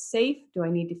to feel safe? Do I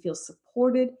need to feel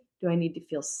supported? Do I need to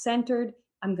feel centered?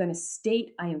 I'm going to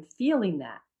state I am feeling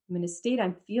that. I'm going to state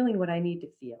I'm feeling what I need to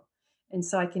feel. And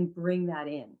so I can bring that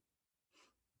in.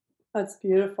 That's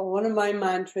beautiful. One of my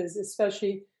mantras,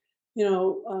 especially,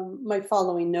 my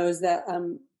following knows that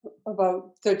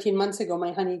about 13 months ago,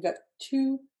 my honey got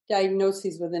 2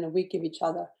 diagnoses within a week of each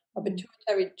other, a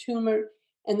pituitary tumor,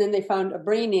 and then they found a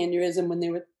brain aneurysm when they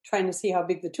were trying to see how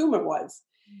big the tumor was.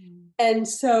 And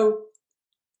so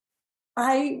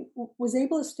I was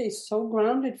able to stay so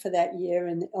grounded for that year.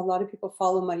 And a lot of people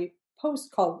follow my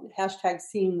post called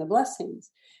 #Seeing the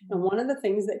Blessings. And one of the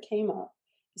things that came up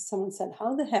is someone said,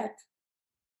 how the heck?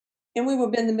 And we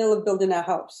were in the middle of building our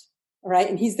house. All right.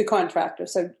 And he's the contractor.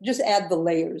 So just add the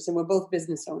layers, and we're both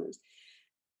business owners.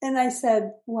 And I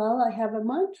said, well, I have a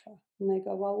mantra. And they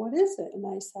go, well, what is it? And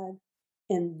I said,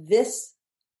 in this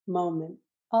moment,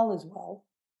 all is well.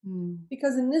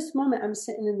 Because in this moment, I'm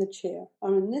sitting in the chair.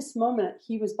 Or in this moment,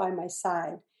 he was by my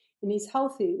side and he's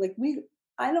healthy. Like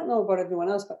I don't know about everyone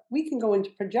else, but we can go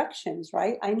into projections,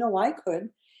 right? I know I could.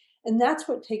 And that's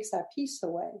what takes our peace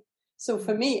away. So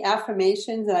for me,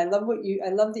 affirmations, and I love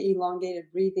the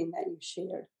elongated breathing that you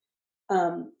shared.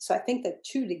 So I think that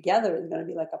 2 together is going to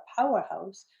be like a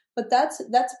powerhouse. But that's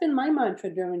been my mantra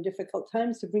during difficult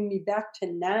times, to bring me back to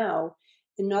now,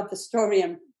 and not the story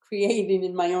I'm creating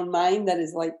in my own mind that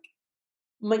is like,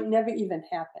 might never even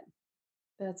happen.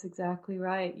 That's exactly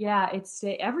right. Yeah,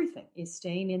 everything is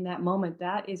staying in that moment.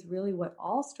 That is really what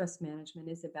all stress management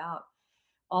is about.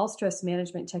 All stress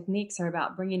management techniques are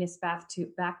about bringing us back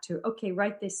to okay,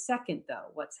 right this second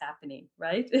though, what's happening,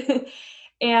 right?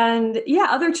 And yeah,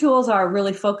 other tools are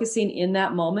really focusing in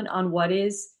that moment on what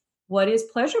is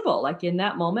pleasurable. Like in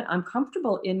that moment, I'm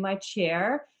comfortable in my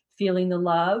chair, feeling the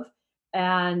love,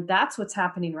 and that's what's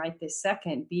happening right this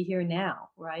second. Be here now,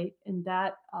 right? And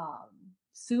that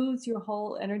soothes your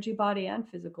whole energy body and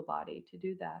physical body to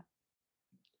do that.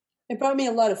 It brought me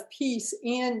a lot of peace,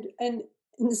 and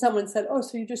someone said, oh,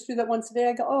 so you just do that once a day?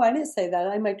 I go, oh, I didn't say that.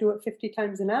 I might do it 50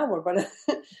 times an hour, but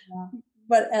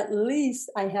but at least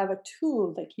I have a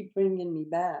tool that keep bringing me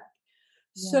back.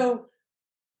 Yeah. So,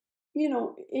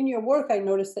 in your work, I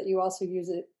noticed that you also use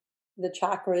the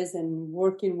chakras and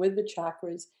working with the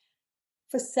chakras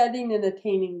for setting and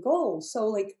attaining goals. So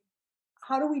like,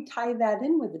 how do we tie that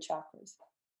in with the chakras?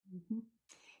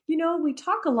 We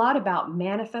talk a lot about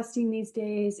manifesting these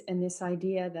days, and this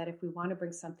idea that if we want to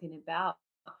bring something about,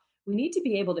 we need to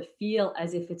be able to feel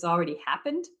as if it's already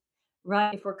happened,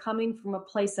 right? If we're coming from a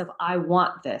place of I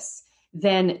want this,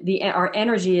 then our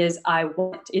energy is I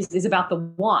want is about the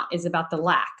want, is about the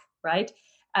lack, right?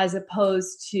 As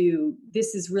opposed to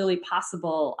this is really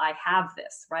possible, I have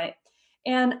this, right?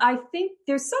 And I think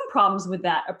there's some problems with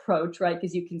that approach, right?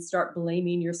 Because you can start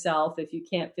blaming yourself if you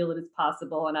can't feel it as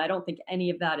possible. And I don't think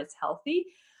any of that is healthy.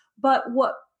 But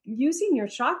what using your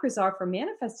chakras are for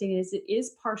manifesting is it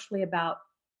is partially about,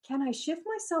 can I shift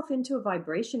myself into a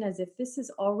vibration as if this has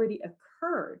already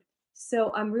occurred?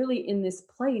 So I'm really in this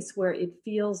place where it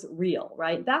feels real,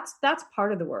 right? That's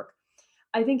part of the work.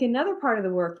 I think another part of the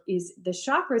work is the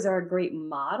chakras are a great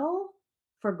model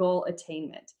for goal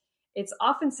attainment. It's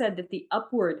often said that the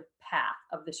upward path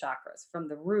of the chakras, from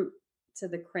the root to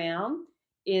the crown,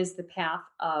 is the path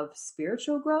of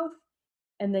spiritual growth.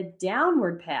 And the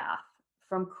downward path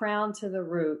from crown to the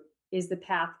root is the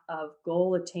path of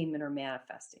goal attainment or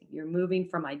manifesting. You're moving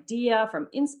from idea, from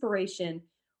inspiration,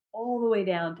 all the way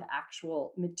down to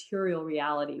actual material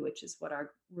reality, which is what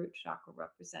our root chakra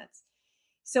represents.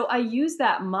 So I use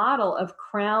that model of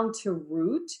crown to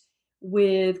root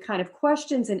with kind of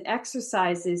questions and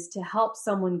exercises to help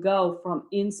someone go from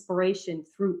inspiration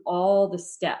through all the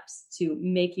steps to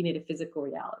making it a physical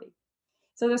reality.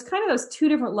 So there's kind of those 2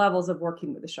 different levels of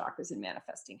working with the chakras and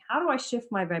manifesting. How do I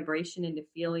shift my vibration into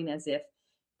feeling as if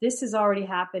this has already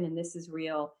happened and this is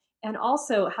real? And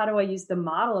also, how do I use the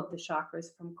model of the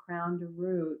chakras from crown to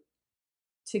root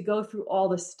to go through all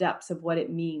the steps of what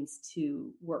it means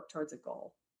to work towards a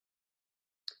goal?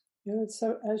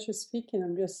 So as you're speaking,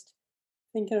 I'm just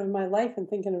thinking of my life and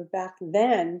thinking of back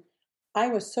then. I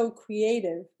was so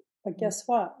creative But guess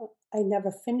what? I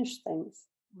never finished things.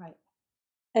 Right.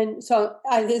 And so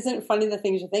isn't it funny the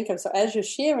things you think of? So as you're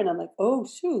sharing, I'm like, oh,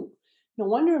 shoot. No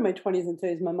wonder in my 20s and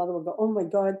 30s, my mother would go, oh my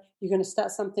God, you're going to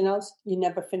start something else. You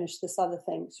never finish this other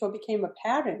thing. So it became a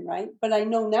pattern, right? But I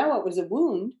know now it was a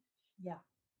wound. Yeah.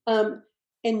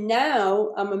 And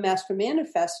now I'm a master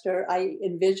manifester. I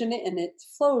envision it and it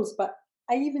flows. But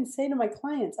I even say to my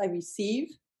clients, I receive,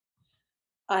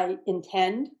 I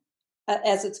intend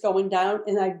as it's going down,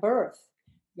 and I birth.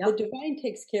 Yep. The divine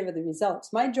takes care of the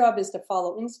results. My job is to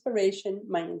follow inspiration,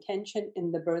 my intention,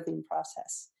 in the birthing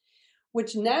process,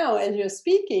 which now, as you're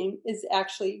speaking, is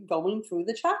actually going through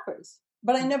the chakras.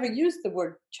 But I never used the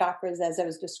word chakras as I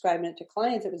was describing it to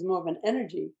clients. It was more of an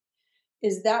energy.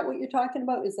 Is that what you're talking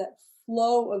about? Is that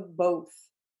flow of both?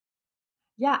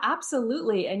 Yeah,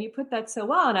 absolutely. And you put that so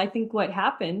well. And I think what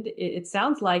happened, it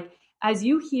sounds like, as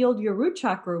you healed your root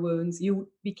chakra wounds, you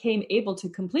became able to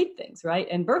complete things, right?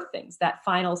 And birth things, that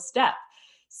final step.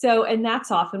 So, and that's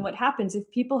often what happens.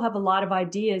 If people have a lot of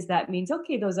ideas, that means,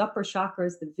 okay, those upper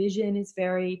chakras, the vision is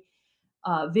very,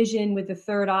 vision with the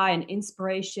third eye and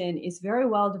inspiration is very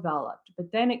well developed.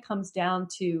 But then it comes down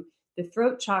to the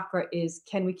throat chakra is,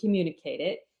 can we communicate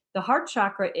it? The heart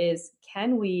chakra is,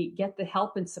 can we get the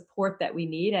help and support that we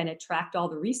need and attract all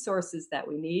the resources that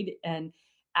we need and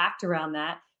act around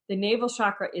that? The navel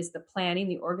chakra is the planning,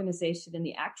 the organization, and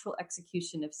the actual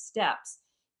execution of steps.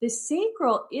 The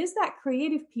sacral is that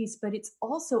creative piece, but it's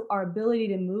also our ability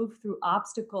to move through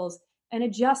obstacles and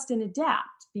adjust and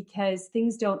adapt, because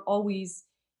things don't always,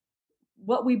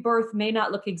 what we birth may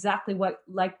not look exactly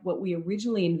like what we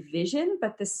originally envisioned,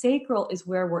 but the sacral is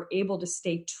where we're able to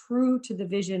stay true to the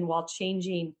vision while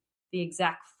changing the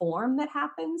exact form that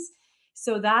happens.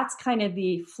 So that's kind of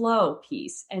the flow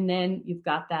piece. And then you've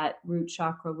got that root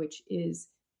chakra, which is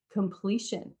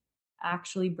completion,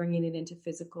 actually bringing it into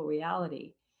physical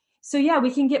reality. So yeah, we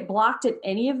can get blocked at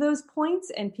any of those points,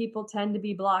 and people tend to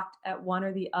be blocked at one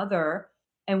or the other.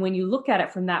 And when you look at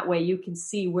it from that way, you can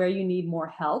see where you need more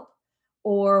help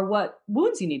or what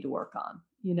wounds you need to work on,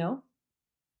 you know?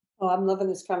 Oh, I'm loving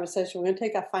this conversation. We're going to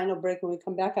take our final break. When we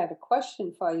come back, I have a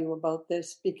question for you about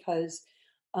this, because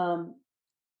I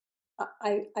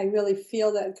really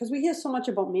feel that, because we hear so much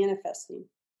about manifesting,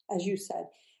 as you said,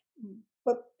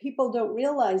 but people don't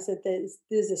realize that there's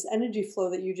this energy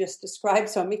flow that you just described.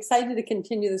 So I'm excited to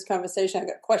continue this conversation. I've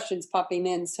got questions popping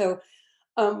in. So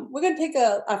we're going to take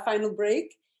a final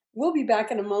break. We'll be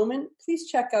back in a moment. Please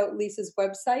check out Lisa's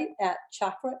website at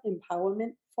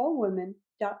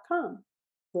chakraempowermentforwomen.com.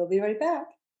 We'll be right back.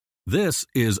 This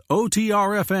is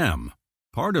OTR-FM,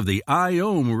 part of the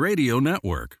IOM radio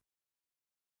network.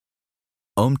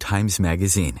 OMTimes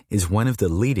Magazine is one of the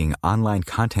leading online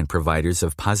content providers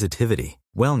of positivity,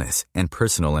 wellness, and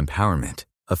personal empowerment.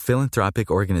 A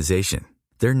philanthropic organization,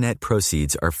 their net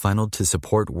proceeds are funneled to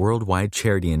support worldwide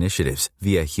charity initiatives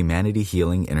via Humanity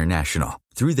Healing International.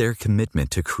 Through their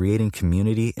commitment to creating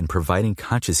community and providing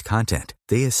conscious content,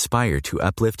 they aspire to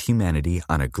uplift humanity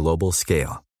on a global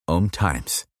scale.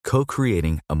 OMTimes,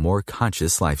 co-creating a more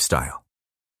conscious lifestyle.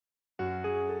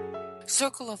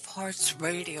 Circle of Hearts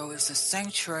Radio is a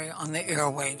sanctuary on the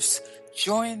airwaves.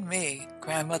 Join me,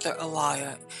 Grandmother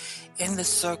Elia, in the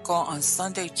circle on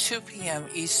Sunday, 2 p.m.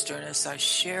 Eastern, as I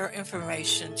share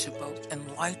information to both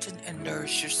enlighten and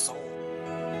nourish your soul.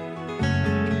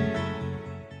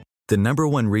 The number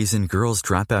one reason girls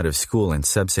drop out of school in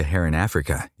sub-Saharan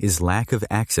Africa is lack of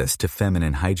access to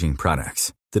feminine hygiene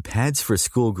products. The Pads for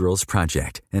Schoolgirls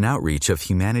Project, an outreach of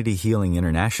Humanity Healing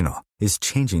International, is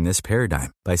changing this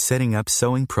paradigm by setting up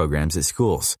sewing programs at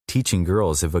schools, teaching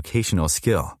girls a vocational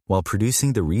skill, while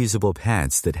producing the reusable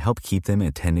pads that help keep them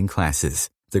attending classes.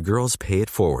 The girls pay it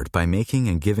forward by making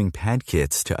and giving pad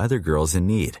kits to other girls in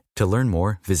need. To learn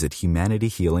more, visit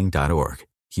humanityhealing.org.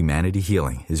 Humanity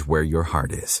Healing is where your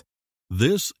heart is.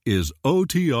 This is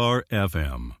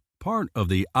OTR-FM, part of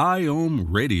the IOM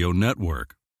radio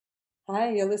network.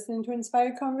 Hi, you're listening to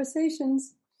Inspired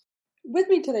Conversations. With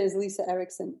me today is Lisa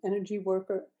Erickson, energy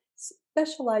worker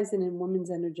specializing in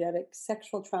women's energetics,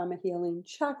 sexual trauma healing,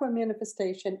 chakra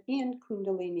manifestation, and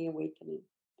kundalini awakening.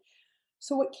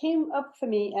 So what came up for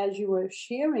me as you were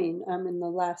sharing in the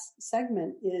last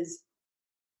segment is,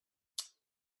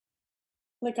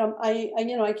 like,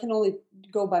 I can only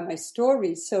go by my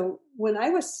story. So when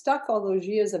I was stuck all those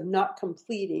years of not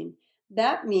completing,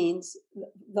 that means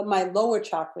that my lower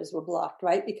chakras were blocked,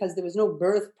 right? Because there was no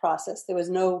birth process. There was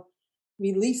no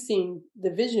releasing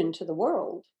the vision to the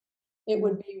world. It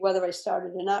would be whether I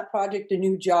started an art project, a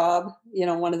new job,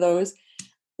 one of those.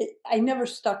 I never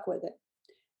stuck with it.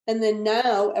 And then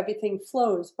now everything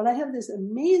flows. But I have this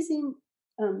amazing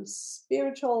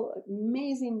spiritual,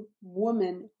 amazing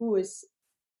woman who is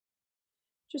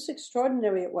just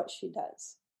extraordinary at what she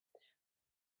does.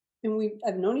 And we've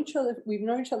known each other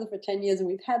for 10 years, and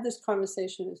we've had this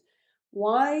conversation is,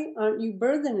 why aren't you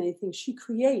birthing anything? She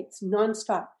creates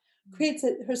nonstop, creates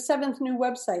her 7th new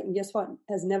website, and guess what?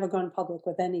 Has never gone public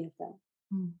with any of them.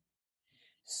 Mm.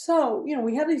 So,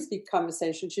 we have these deep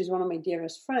conversations. She's one of my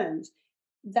dearest friends.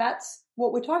 That's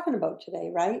what we're talking about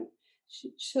today, right?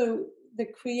 So the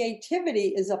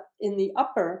creativity is up in the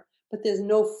upper, but there's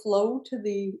no flow to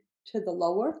the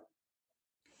lower.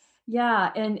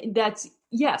 Yeah, and that's,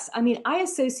 yes. I mean, I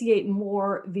associate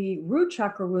more the root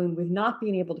chakra wound with not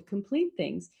being able to complete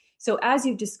things. So as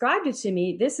you've described it to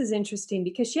me, this is interesting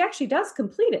because she actually does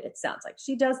complete it. It sounds like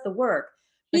she does the work.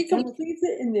 She completes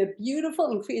it, and they're beautiful,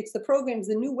 and creates the programs,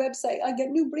 the new website. I get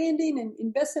new branding and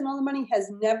invest in all the money. Has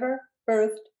never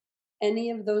birthed any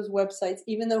of those websites,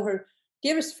 even though her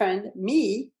dearest friend,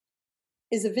 me,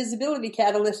 is a visibility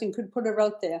catalyst and could put her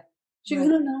out there. She goes,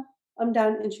 no, I'm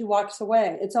done. And she walks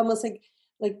away. It's almost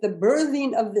like the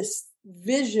birthing of this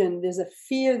vision. There's a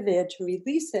fear there to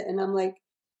release it. And I'm like,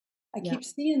 I keep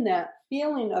seeing that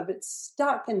feeling of it's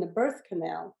stuck in the birth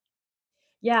canal.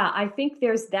 Yeah, I think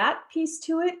there's that piece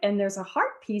to it. And there's a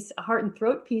heart piece, a heart and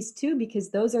throat piece too,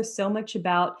 because those are so much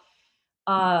about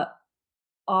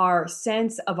our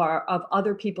sense of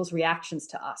other people's reactions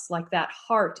to us. Like that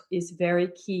heart is very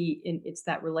key. It's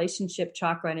that relationship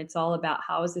chakra, and it's all about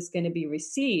how is this going to be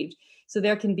received. So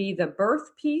there can be the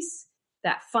birth piece,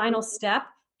 that final step,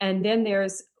 and then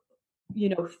there's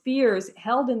fears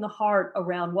held in the heart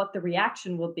around what the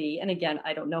reaction will be. And again,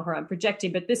 I don't know her, I'm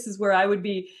projecting, but this is where I would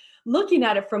be looking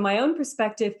at it from my own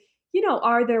perspective.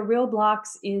 Are there real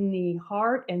blocks in the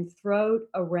heart and throat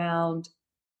around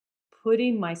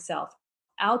putting myself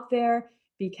out there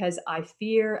because I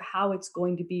fear how it's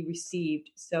going to be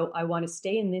received. So I want to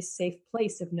stay in this safe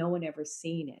place of no one ever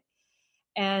seeing it.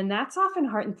 And that's often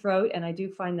heart and throat. And I do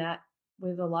find that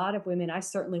with a lot of women. I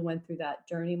certainly went through that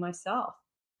journey myself.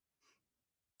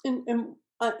 And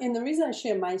the reason I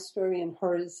share my story and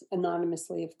hers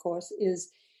anonymously, of course,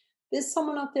 is there's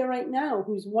someone out there right now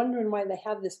who's wondering why they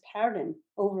have this pattern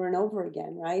over and over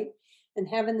again, right? And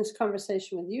having this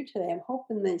conversation with you today, I'm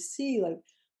hoping they see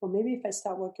well, maybe if I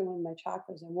start working with my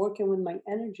chakras and working with my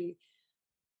energy,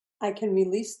 I can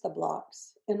release the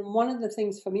blocks. And one of the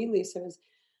things for me, Lisa, is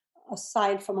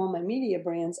aside from all my media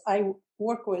brands, I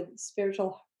work with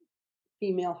spiritual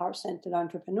female heart-centered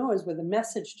entrepreneurs with a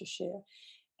message to share.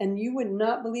 And you would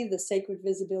not believe the sacred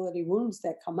visibility wounds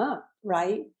that come up,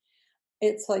 right?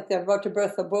 It's like they're about to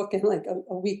birth a book, and like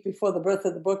a week before the birth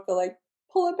of the book, they're like,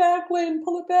 pull it back, Lynn,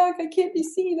 pull it back. I can't be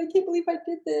seen. I can't believe I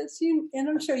did this. And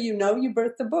I'm sure you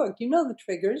birthed the book. You know the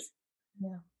triggers.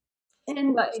 Yeah.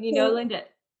 And Linda.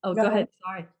 Oh, go ahead.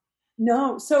 Sorry.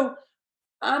 No. So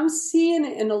I'm seeing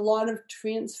it in a lot of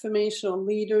transformational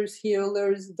leaders,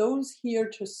 healers, those here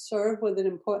to serve with an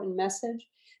important message.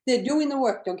 They're doing the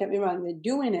work. Don't get me wrong. They're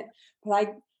doing it.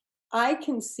 But I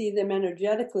can see them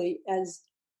energetically as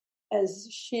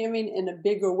sharing in a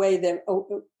bigger way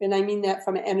and I mean that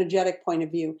from an energetic point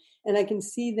of view. And I can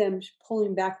see them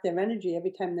pulling back their energy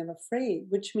every time they're afraid,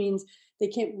 which means they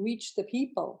can't reach the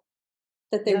people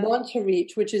that they want to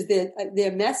reach, which is their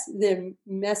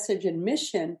message and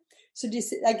mission. So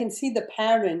I can see the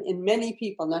pattern in many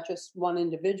people, not just one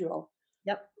individual.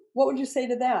 Yep. What would you say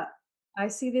to that? I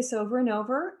see this over and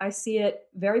over. I see it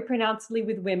very pronouncedly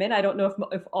with women. I don't know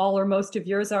if all or most of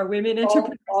yours are women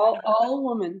entrepreneurs. All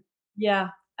women. Yeah,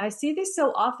 I see this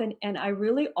so often, and I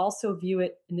really also view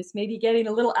it, and this may be getting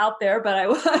a little out there, but I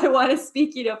want to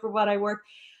speak, for what I work.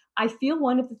 I feel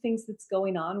one of the things that's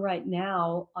going on right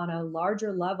now on a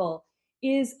larger level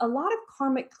is a lot of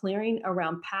karmic clearing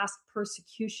around past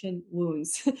persecution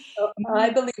wounds. I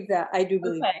believe that. I do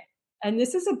believe that. And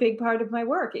this is a big part of my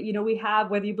work. We have,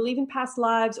 whether you believe in past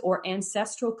lives or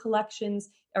ancestral collections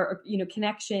or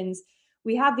connections,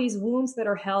 we have these wounds that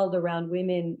are held around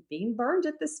women being burned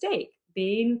at the stake,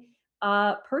 being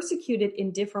persecuted in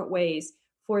different ways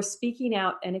for speaking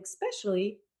out, and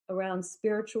especially around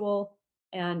spiritual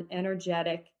and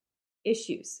energetic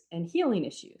issues and healing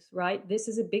issues, right? This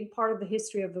is a big part of the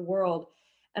history of the world.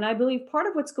 And I believe part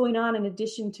of what's going on, in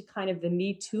addition to kind of the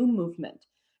Me Too movement,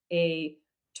 a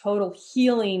total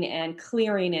healing and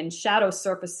clearing and shadow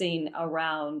surfacing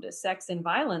around sex and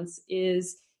violence,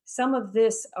 is some of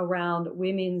this around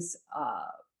women's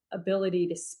ability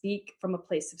to speak from a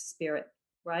place of spirit,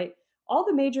 right? All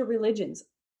the major religions,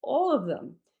 all of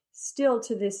them, still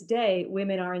to this day,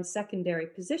 women are in secondary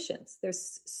positions.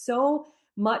 There's so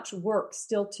much work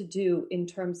still to do in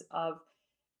terms of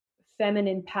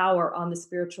feminine power on the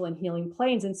spiritual and healing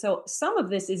planes. And so some of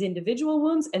this is individual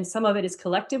wounds and some of it is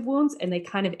collective wounds, and they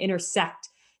kind of intersect.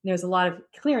 And there's a lot of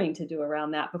clearing to do around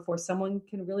that before someone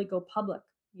can really go public,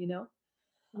 you know?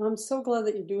 I'm so glad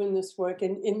that you're doing this work.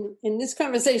 And in this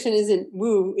conversation isn't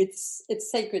woo, it's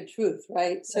sacred truth,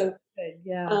 right? So, good.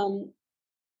 Yeah.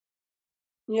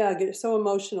 Yeah, I get so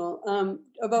emotional.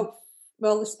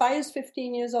 Aspire's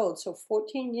 15 years old. So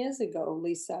 14 years ago,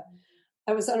 Lisa,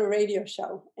 I was on a radio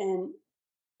show and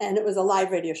it was a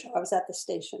live radio show. I was at the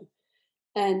station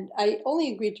and I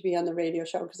only agreed to be on the radio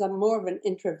show because I'm more of an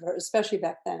introvert, especially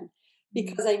back then,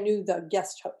 because I knew the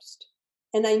guest host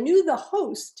and I knew the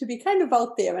host to be kind of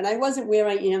out there and I wasn't where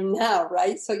I am now.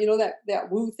 Right. So, you know,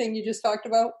 that woo thing you just talked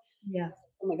about. Yeah.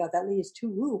 Oh my God, that lady is too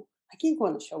woo. I can't go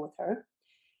on the show with her.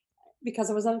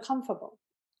 Because I was uncomfortable.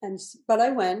 But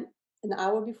I went an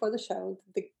hour before the show.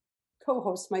 The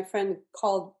co-host, my friend,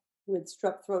 called with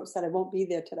strep throat, said I won't be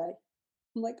there today.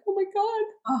 I'm like, oh my God.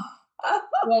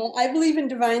 Well, I believe in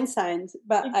divine signs,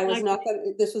 but exactly. I was not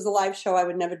this was a live show. I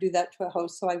would never do that to a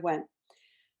host. So I went.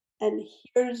 And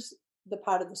here's the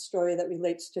part of the story that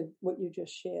relates to what you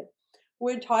just shared.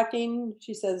 We're talking.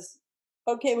 She says,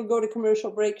 okay, we'll go to commercial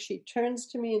break. She turns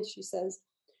to me and she says,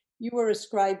 you were a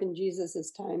scribe in Jesus's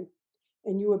time.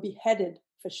 And you were beheaded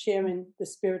for sharing the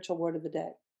spiritual word of the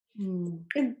day.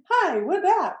 And hi, we're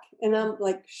back. And I'm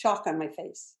like shock on my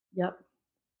face. Yep.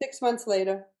 6 months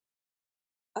later,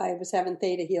 I was having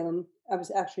theta healing. I was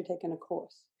actually taking a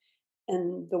course.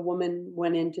 And the woman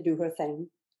went in to do her thing.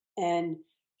 And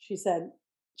she said,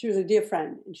 she was a dear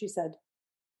friend. And she said,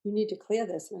 you need to clear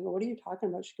this. And I go, what are you talking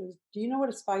about? She goes, do you know what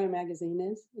Aspire magazine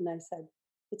is? And I said,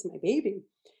 it's my baby.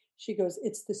 She goes,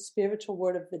 it's the spiritual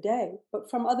word of the day, but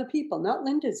from other people, not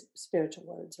Linda's spiritual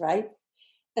words, right?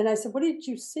 And I said, what did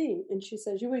you see? And she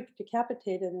says, you were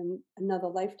decapitated in another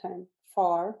lifetime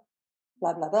for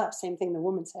blah, blah, blah. Same thing the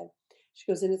woman said. She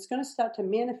goes, and it's going to start to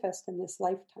manifest in this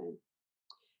lifetime.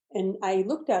 And I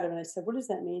looked at her and I said, what does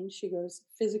that mean? She goes,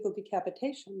 physical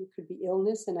decapitation. It could be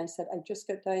illness. And I said, I just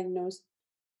got diagnosed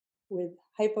with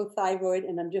hypothyroid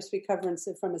and I'm just recovering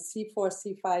from a C4,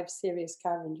 C5 serious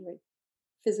car injury.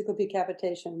 Physical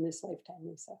decapitation in this lifetime,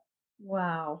 Lisa.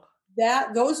 Wow.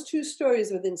 Those two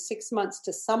stories within 6 months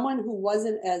to someone who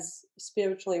wasn't as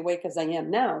spiritually awake as I am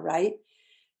now, right?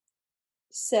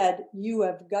 Said, you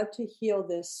have got to heal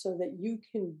this so that you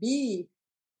can be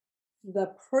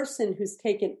the person who's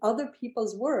taken other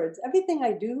people's words. Everything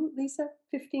I do, Lisa,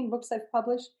 15 books I've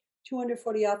published,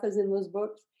 240 authors in those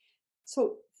books.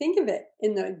 So think of it.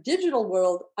 In the digital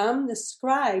world, I'm the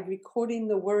scribe recording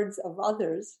the words of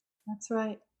others. That's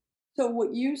right. So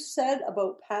what you said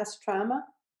about past trauma,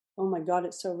 oh my God,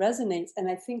 it so resonates. And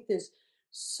I think there's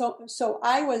so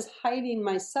I was hiding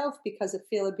myself because of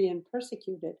fear of being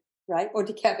persecuted, right? Or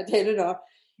decapitated or.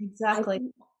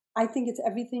 Exactly. I think it's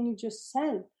everything you just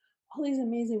said. All these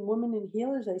amazing women and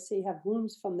healers I see have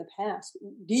wounds from the past,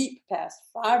 deep past,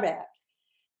 far back.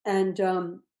 And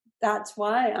that's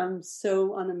why I'm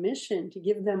so on a mission to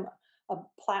give them a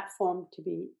platform to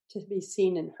be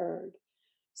seen and heard.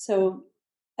 So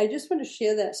I just want to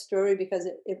share that story because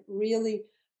it really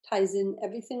ties in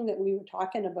everything that we were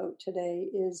talking about today.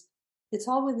 It's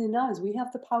all within us. We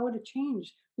have the power to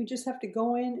change. We just have to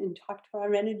go in and talk to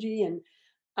our energy. And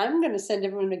I'm going to send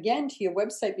everyone again to your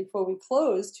website before we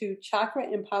close, to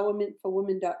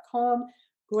chakraempowermentforwomen.com.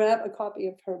 Grab a copy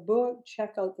of her book.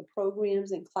 Check out the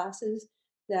programs and classes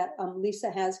that Lisa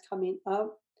has coming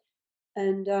up.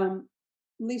 And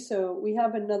Lisa, we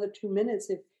have another 2 minutes.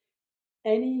 If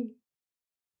any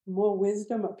more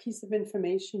wisdom or piece of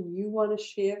information you want to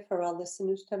share for our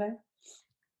listeners today?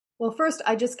 Well, first,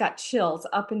 I just got chills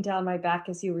up and down my back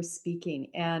as you were speaking.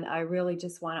 And I really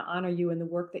just want to honor you in the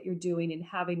work that you're doing and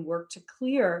having worked to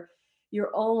clear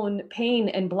your own pain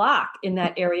and block in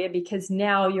that area, because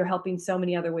now you're helping so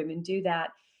many other women do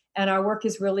that. And our work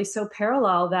is really so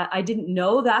parallel that I didn't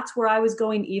know that's where I was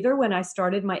going either when I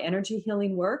started my energy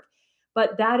healing work.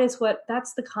 But that's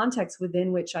the context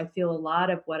within which I feel a lot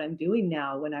of what I'm doing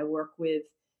now when I work with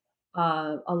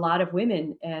a lot of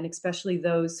women, and especially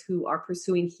those who are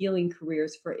pursuing healing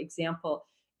careers, for example.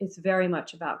 It's very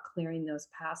much about clearing those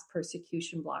past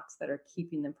persecution blocks that are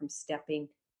keeping them from stepping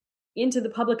into the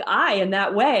public eye in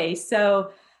that way.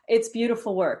 So it's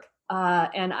beautiful work.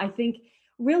 And I think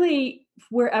really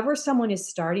wherever someone is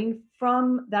starting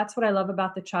from, that's what I love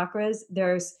about the chakras.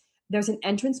 There's an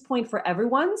entrance point for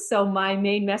everyone. So my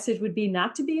main message would be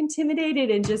not to be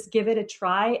intimidated and just give it a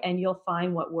try, and you'll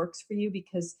find what works for you,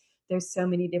 because there's so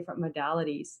many different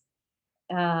modalities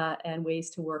and ways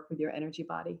to work with your energy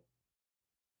body.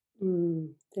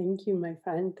 Thank you, my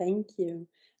friend. Thank you.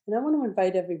 And I want to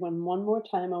invite everyone one more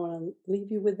time. I want to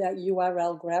leave you with that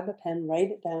URL. Grab a pen,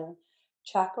 write it down.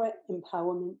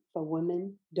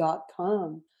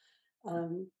 chakraempowermentforwomen.com.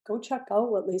 Go check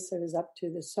out what Lisa is up to.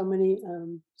 There's so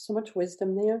much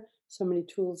wisdom there, so many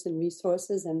tools and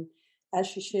resources. And as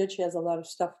she shared, she has a lot of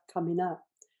stuff coming up.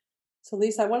 So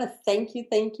Lisa, I want to thank you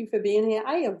for being here.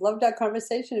 I have loved our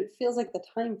conversation. It feels like the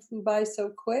time flew by so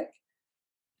quick.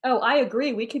 Oh, I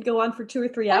agree. We could go on for 2 or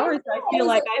 3 hours. I feel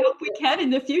like I hope we can in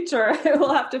the future.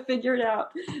 We'll have to figure it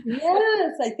out.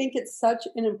 Yes, I think it's such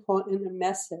an important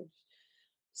message.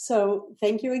 So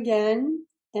thank you again.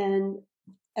 And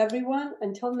everyone,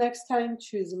 until next time,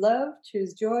 choose love,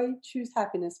 choose joy, choose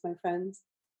happiness, my friends.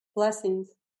 Blessings.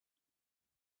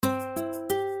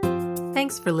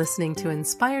 Thanks for listening to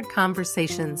Inspired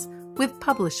Conversations with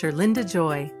publisher Linda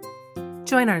Joy.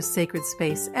 Join our sacred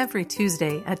space every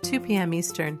Tuesday at 2 p.m.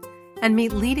 Eastern and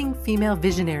meet leading female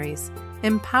visionaries,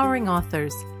 empowering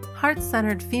authors,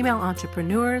 heart-centered female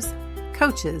entrepreneurs,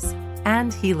 coaches,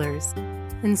 and healers.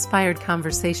 Inspired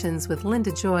Conversations with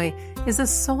Linda Joy is a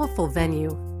soulful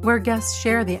venue where guests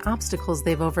share the obstacles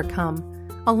they've overcome,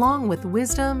 along with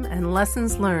wisdom and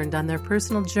lessons learned on their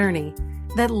personal journey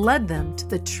that led them to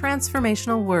the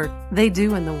transformational work they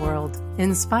do in the world.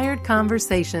 Inspired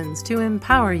Conversations to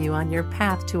empower you on your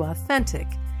path to authentic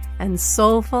and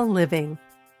soulful living.